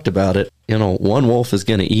 we've talked about it. You know, one wolf is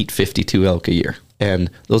going to eat 52 elk a year, and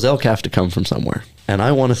those elk have to come from somewhere. And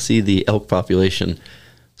I want to see the elk population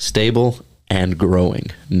stable and growing,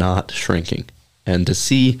 not shrinking. And to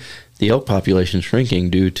see the elk population shrinking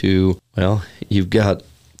due to, well, you've got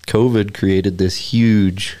COVID created this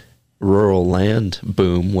huge rural land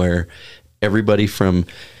boom where everybody from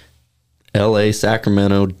LA,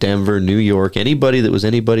 Sacramento, Denver, New York, anybody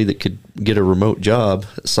that could get a remote job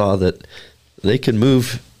saw that they could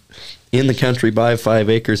move in the country, buy 5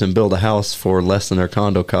 acres and build a house for less than their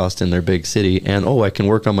condo cost in their big city. And, I can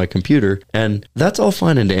work on my computer. And that's all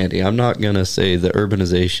fine and dandy. I'm not going to say the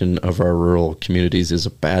urbanization of our rural communities is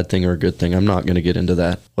a bad thing or a good thing. I'm not going to get into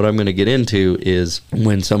that. What I'm going to get into is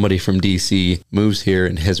when somebody from DC moves here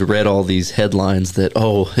and has read all these headlines that,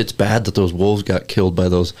 it's bad that those wolves got killed by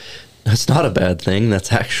those. That's not a bad thing.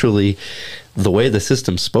 That's actually the way the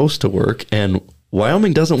system's supposed to work. And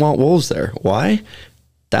Wyoming doesn't want wolves there. Why?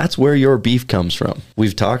 That's where your beef comes from.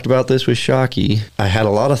 We've talked about this with Shockey. I had a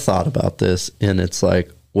lot of thought about this, and it's like,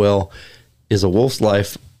 well, is a wolf's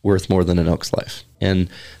life worth more than an elk's life? And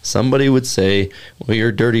somebody would say, well, you're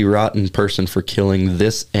a dirty, rotten person for killing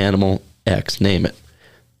this animal X, name it.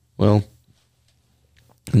 Well,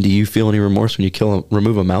 do you feel any remorse when you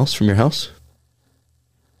remove a mouse from your house?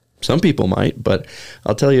 Some people might, but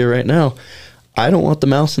I'll tell you right now, I don't want the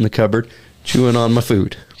mouse in the cupboard chewing on my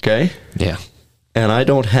food, okay? Yeah. And I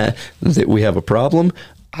don't have that we have a problem.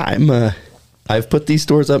 I've put these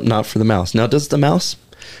stores up not for the mouse. Now, does the mouse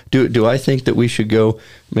do I think that we should go?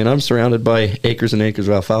 I mean, I'm surrounded by acres and acres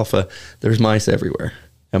of alfalfa. There's mice everywhere.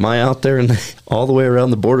 Am I out there and all the way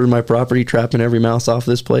around the border of my property trapping every mouse off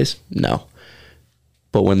this place? No.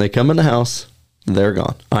 But when they come in the house, they're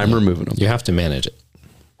gone. I'm removing them. You have to manage it.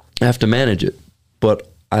 I have to manage it.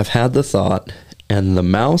 But I've had the thought, and the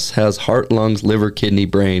mouse has heart, lungs, liver, kidney,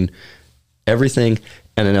 brain, everything,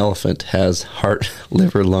 and an elephant has heart,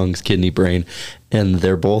 liver, lungs, kidney, brain, and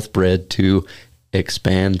they're both bred to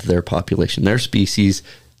expand their population. Their species,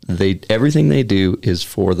 everything they do is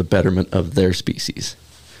for the betterment of their species.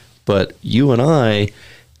 But you and I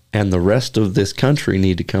and the rest of this country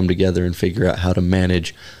need to come together and figure out how to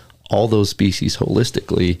manage all those species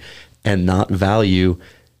holistically and not value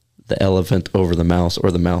the elephant over the mouse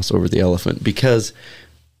or the mouse over the elephant. Because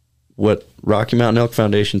what Rocky Mountain Elk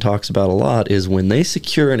Foundation talks about a lot is when they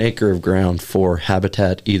secure an acre of ground for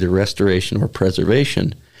habitat, either restoration or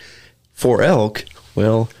preservation, for elk,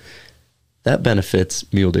 well, that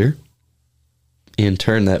benefits mule deer. In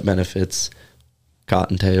turn, that benefits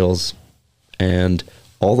cottontails and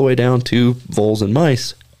all the way down to voles and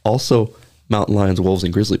mice, also mountain lions, wolves,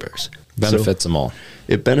 and grizzly bears. Benefits them all.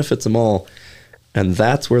 It benefits them all. And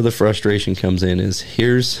that's where the frustration comes in, is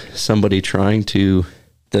here's somebody trying to,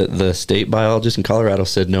 the state biologist in Colorado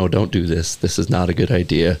said, no, don't do this. This is not a good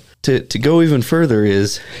idea. To go even further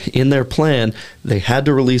is, in their plan, they had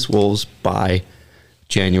to release wolves by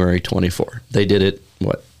January 24. They did it,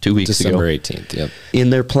 2 weeks December ago? December 18th, yep. In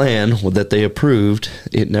their plan that they approved,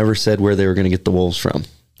 it never said where they were going to get the wolves from.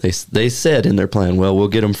 They said in their plan, well, we'll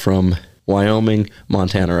get them from Wyoming,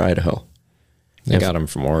 Montana, or Idaho. They got them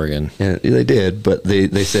from Oregon. And they did, but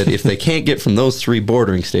they said if they can't get from those 3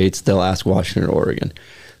 bordering states, they'll ask Washington or Oregon.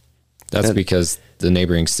 That's because the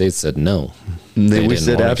neighboring states said no. We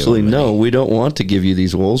said absolutely no. We don't want to give you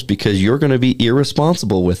these wolves because you're going to be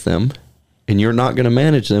irresponsible with them and you're not going to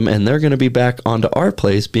manage them, and they're going to be back onto our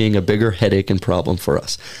place being a bigger headache and problem for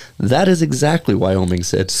us. That is exactly why Wyoming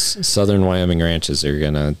said. Southern Wyoming ranches are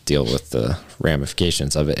going to deal with the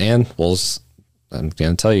ramifications of it. And wolves, I'm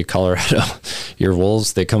going to tell you, Colorado, your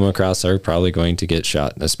wolves they come across are probably going to get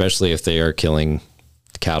shot, especially if they are killing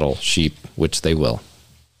cattle, sheep, which they will.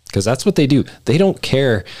 Because that's what they do. They don't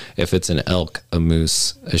care if it's an elk, a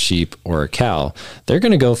moose, a sheep, or a cow. They're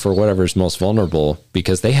going to go for whatever's most vulnerable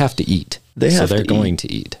because they have to eat. They're going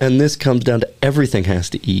to eat. And this comes down to everything has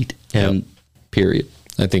to eat, and period.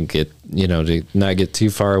 I think to not get too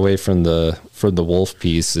far away from the wolf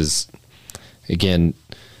piece is, again,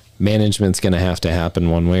 management's going to have to happen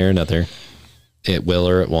one way or another. It will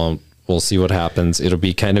or it won't. we'll see what happens. It'll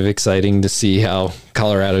be kind of exciting to see how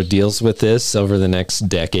Colorado deals with this over the next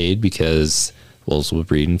decade, because wolves will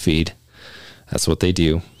breed and feed. That's what they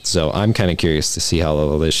do. So I'm kind of curious to see how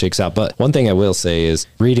all this shakes out. But one thing I will say is,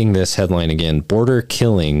 reading this headline again, border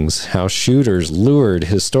killings, how shooters lured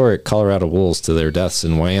historic Colorado wolves to their deaths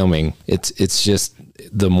in Wyoming. It's just,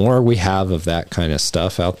 the more we have of that kind of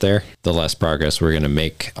stuff out there, the less progress we're going to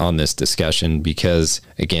make on this discussion, because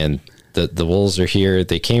again, the wolves are here.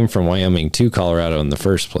 They came from Wyoming to Colorado in the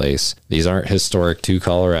first place. These aren't historic to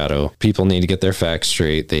Colorado. People need to get their facts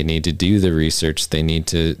straight. They need to do the research. They need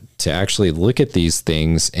to actually look at these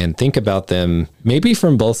things and think about them maybe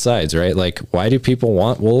from both sides, right? Like, why do people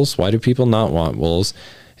want wolves? Why do people not want wolves?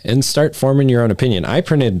 And start forming your own opinion. I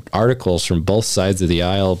printed articles from both sides of the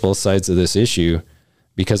aisle, both sides of this issue,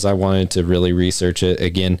 because I wanted to really research it.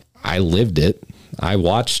 Again, I lived it. I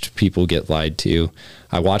watched people get lied to.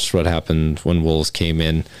 I watched what happened when wolves came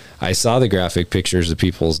in. I saw the graphic pictures of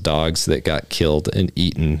people's dogs that got killed and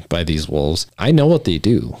eaten by these wolves. I know what they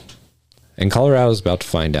do. And Colorado's about to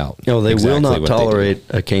find out. No, they will not tolerate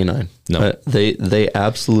a canine. No. They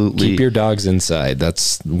absolutely... Keep your dogs inside.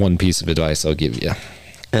 That's one piece of advice I'll give you.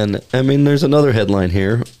 And, I mean, there's another headline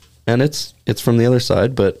here, and it's from the other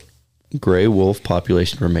side, but gray wolf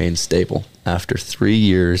population remains stable after 3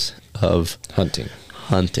 years of hunting.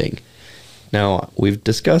 Now, we've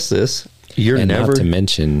discussed this. Not to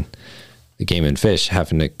mention the Game and Fish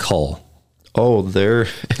having to cull. Oh, they're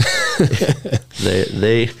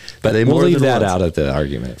they we'll leave that out of the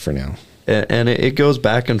argument for now. And it goes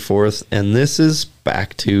back and forth. And this is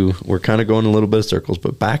back to, we're kind of going a little bit of circles,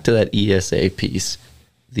 but back to that ESA piece.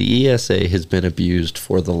 The ESA has been abused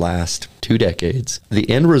for the last 2 decades. The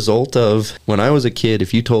end result of, when I was a kid,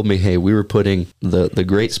 if you told me, hey, we were putting the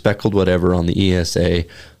great speckled whatever on the ESA, I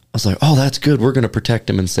was like, oh, that's good. We're going to protect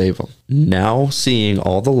him and save him. Now seeing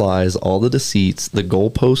all the lies, all the deceits, the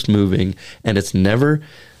goalpost moving, and it's never,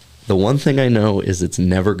 the one thing I know is it's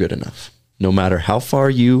never good enough. No matter how far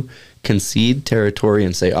you concede territory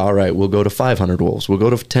and say, all right, we'll go to 500 wolves, we'll go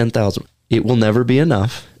to 10,000. It will never be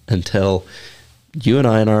enough until you and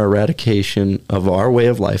I and our eradication of our way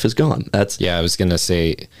of life is gone. I was going to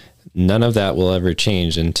say, none of that will ever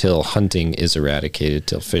change until hunting is eradicated,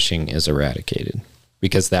 till fishing is eradicated.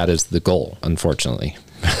 Because that is the goal, unfortunately,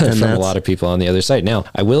 from a lot of people on the other side. Now,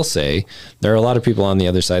 I will say there are a lot of people on the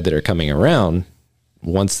other side that are coming around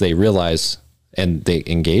once they realize and they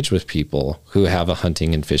engage with people who have a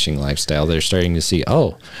hunting and fishing lifestyle. They're starting to see,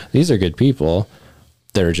 oh, these are good people.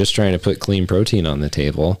 They're just trying to put clean protein on the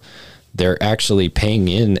table. They're actually paying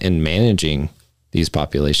in and managing these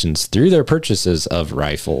populations through their purchases of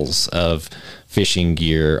rifles, of fishing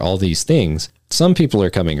gear, all these things. Some people are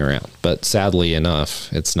coming around, but sadly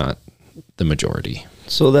enough, it's not the majority.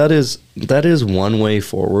 So that is one way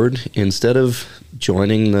forward. Instead of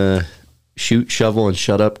joining the shoot, shovel, and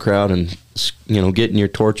shut up crowd and, getting your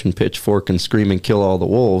torch and pitchfork and scream and kill all the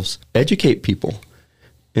wolves, educate people,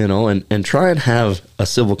 and try and have a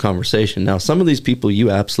civil conversation. Now, some of these people you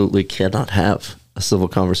absolutely cannot have a civil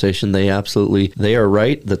conversation. They are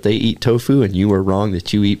right that they eat tofu and you are wrong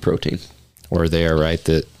that you eat protein. Or they are right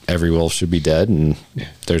that every wolf should be dead, and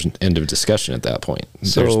there's an end of discussion at that point.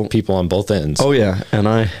 So, there's people on both ends. Oh, yeah. And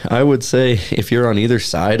I would say if you're on either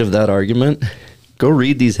side of that argument, go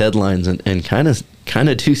read these headlines and kind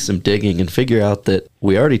of do some digging and figure out that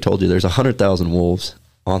we already told you there's 100,000 wolves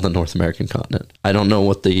on the North American continent. I don't know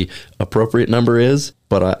what the appropriate number is,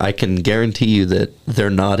 but I can guarantee you that they're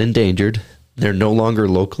not endangered. They're no longer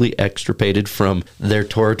locally extirpated from their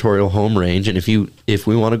territorial home range. And if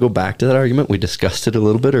we want to go back to that argument, we discussed it a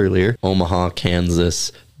little bit earlier. Omaha,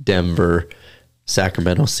 Kansas, Denver,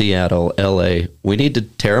 Sacramento, Seattle, LA. We need to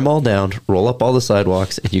tear them all down, roll up all the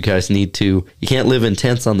sidewalks, and you guys you can't live in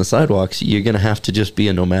tents on the sidewalks. You're going to have to just be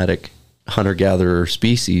a nomadic hunter-gatherer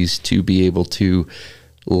species to be able to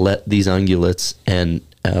let these ungulates and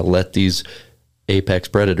let these apex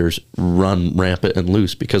predators run rampant and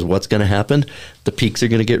loose, because what's going to happen? The peaks are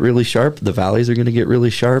going to get really sharp. The valleys are going to get really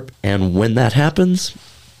sharp. And when that happens,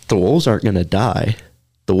 the wolves aren't going to die.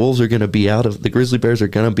 The wolves are going to be the grizzly bears are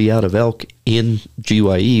going to be out of elk in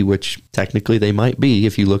GYE, which technically they might be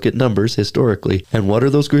if you look at numbers historically. And what are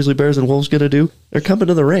those grizzly bears and wolves going to do? They're coming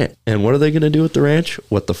to the ranch. And what are they going to do at the ranch?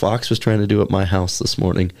 What the fox was trying to do at my house this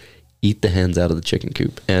morning, eat the hens out of the chicken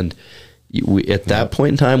coop. And at that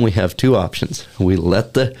point in time, we have two options. We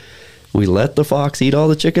let the fox eat all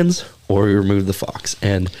the chickens, or we remove the fox.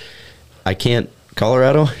 And I can't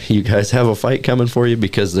Colorado, you guys have a fight coming for you,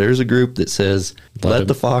 because there's a group that says, let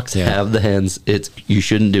the fox have the hens. You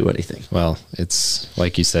shouldn't do anything. Well, it's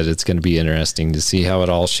like you said, it's going to be interesting to see how it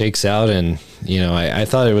all shakes out. And, I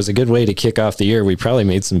thought it was a good way to kick off the year. We probably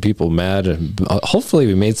made some people mad. Hopefully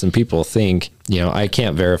we made some people think, I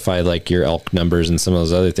can't verify like your elk numbers and some of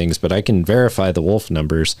those other things, but I can verify the wolf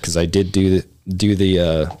numbers, because I did do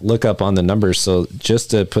the look up on the numbers. So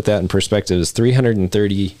just to put that in perspective, it's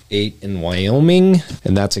 338 in Wyoming,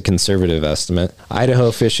 and that's a conservative estimate.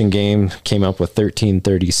 Idaho Fish and Game came up with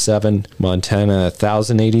 1337, Montana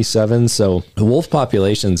 1087. So the wolf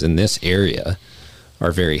populations in this area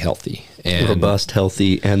are very healthy and robust,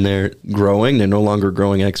 healthy, and they're growing. They're no longer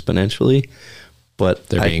growing exponentially, but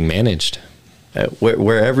they're being managed.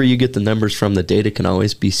 Wherever you get the numbers from, the data can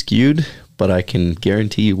always be skewed, but I can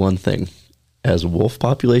guarantee you one thing. As wolf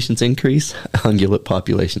populations increase, ungulate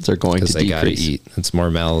populations are going to decrease. Because they got to eat. It's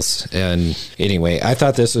more mouths. And anyway, I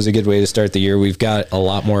thought this was a good way to start the year. We've got a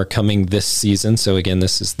lot more coming this season. So again,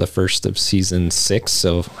 this is the first of season 6.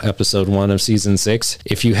 So episode 1 of season 6.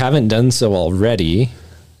 If you haven't done so already,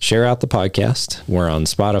 share out the podcast. We're on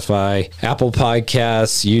Spotify, Apple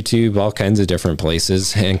Podcasts, YouTube, all kinds of different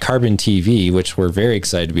places, and Carbon TV, which we're very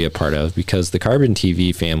excited to be a part of, because the Carbon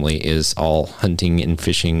TV family is all hunting and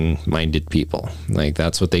fishing minded people. Like,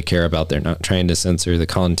 that's what they care about. They're not trying to censor the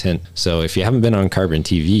content. So if you haven't been on Carbon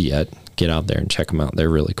TV yet, get out there and check them out. They're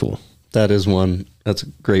really cool. That's a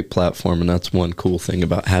great platform. And that's one cool thing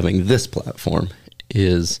about having this platform,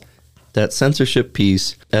 is that censorship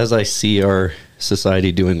piece. As I see our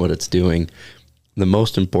society doing what it's doing, the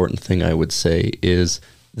most important thing I would say is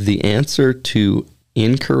the answer to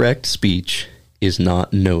incorrect speech is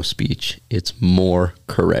not no speech. It's more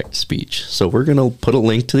correct speech. So we're going to put a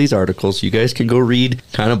link to these articles. You guys can go read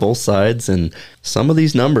kind of both sides. And some of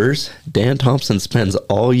these numbers, Dan Thompson spends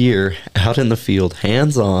all year out in the field,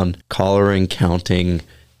 hands-on, collaring, counting,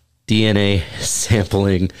 DNA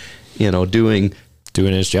sampling, doing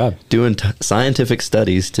his job, doing scientific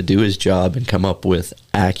studies to do his job and come up with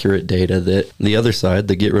accurate data that the other side,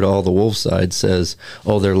 the get rid of all the wolf side, says,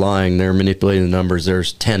 oh, they're lying, they're manipulating the numbers,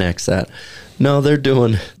 there's 10x that. No, they're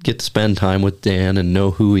get to spend time with Dan and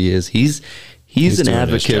know who he is. He's an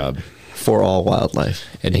advocate for all wildlife.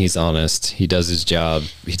 And he's honest. He does his job.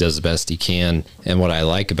 He does the best he can. And what I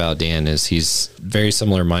like about Dan is he's very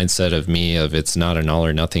similar mindset of me, of it's not an all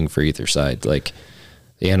or nothing for either side. Like,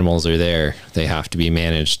 the animals are there. They have to be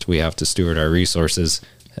managed. We have to steward our resources.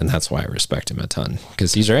 And that's why I respect him a ton,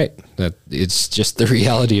 because he's right. That it's just the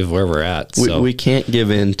reality of where we're at. So we can't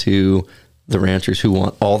give in to the ranchers who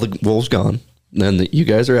want all the wolves gone. Then you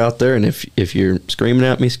guys are out there, and if you're screaming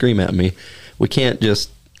at me, scream at me. We can't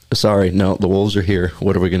just, sorry, no, the wolves are here.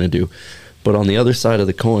 What are we going to do? But on the other side of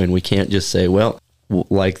the coin, we can't just say, well,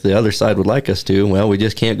 like the other side would like us to, well, we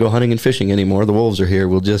just can't go hunting and fishing anymore. The wolves are here.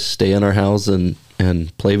 We'll just stay in our house and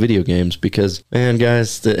play video games, because, man,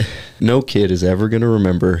 guys, no kid is ever going to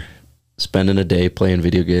remember spending a day playing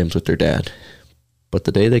video games with their dad. But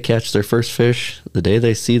the day they catch their first fish, the day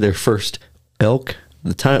they see their first elk,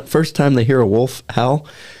 first time they hear a wolf howl,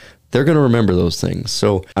 they're going to remember those things.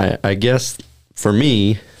 So I guess for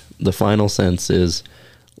me, the final sense is,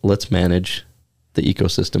 let's manage the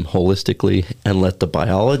ecosystem holistically and let the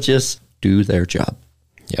biologists do their job.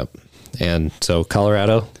 Yep. And so,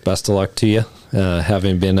 Colorado, best of luck to you.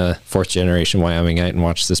 Having been a 4th generation Wyomingite and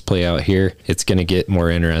watched this play out here, it's going to get more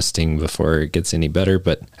interesting before it gets any better.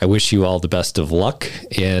 But I wish you all the best of luck.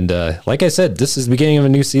 And like I said, this is the beginning of a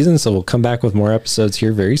new season, so we'll come back with more episodes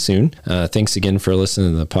here very soon. Thanks again for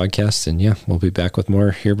listening to the podcast. And yeah, we'll be back with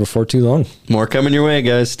more here before too long. More coming your way,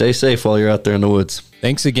 guys. Stay safe while you're out there in the woods.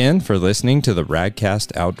 Thanks again for listening to the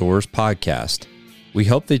Radcast Outdoors podcast. We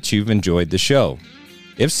hope that you've enjoyed the show.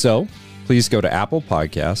 If so, please go to Apple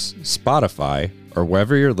Podcasts, Spotify, or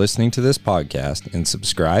wherever you're listening to this podcast and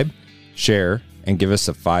subscribe, share, and give us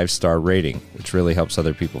a 5-star rating, which really helps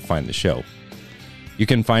other people find the show. You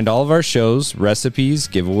can find all of our shows, recipes,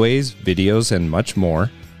 giveaways, videos, and much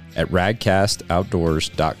more at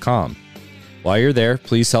radcastoutdoors.com. While you're there,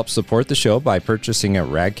 please help support the show by purchasing a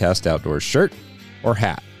Radcast Outdoors shirt or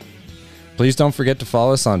hat. Please don't forget to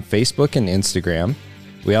follow us on Facebook and Instagram.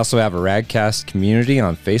 We also have a Radcast community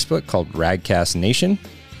on Facebook called Radcast Nation,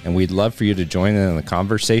 and we'd love for you to join in the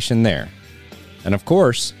conversation there. And of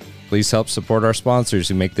course, please help support our sponsors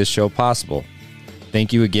who make this show possible.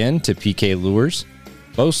 Thank you again to PK Lures,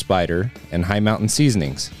 Bow Spider, and High Mountain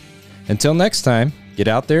Seasonings. Until next time, get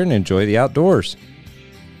out there and enjoy the outdoors.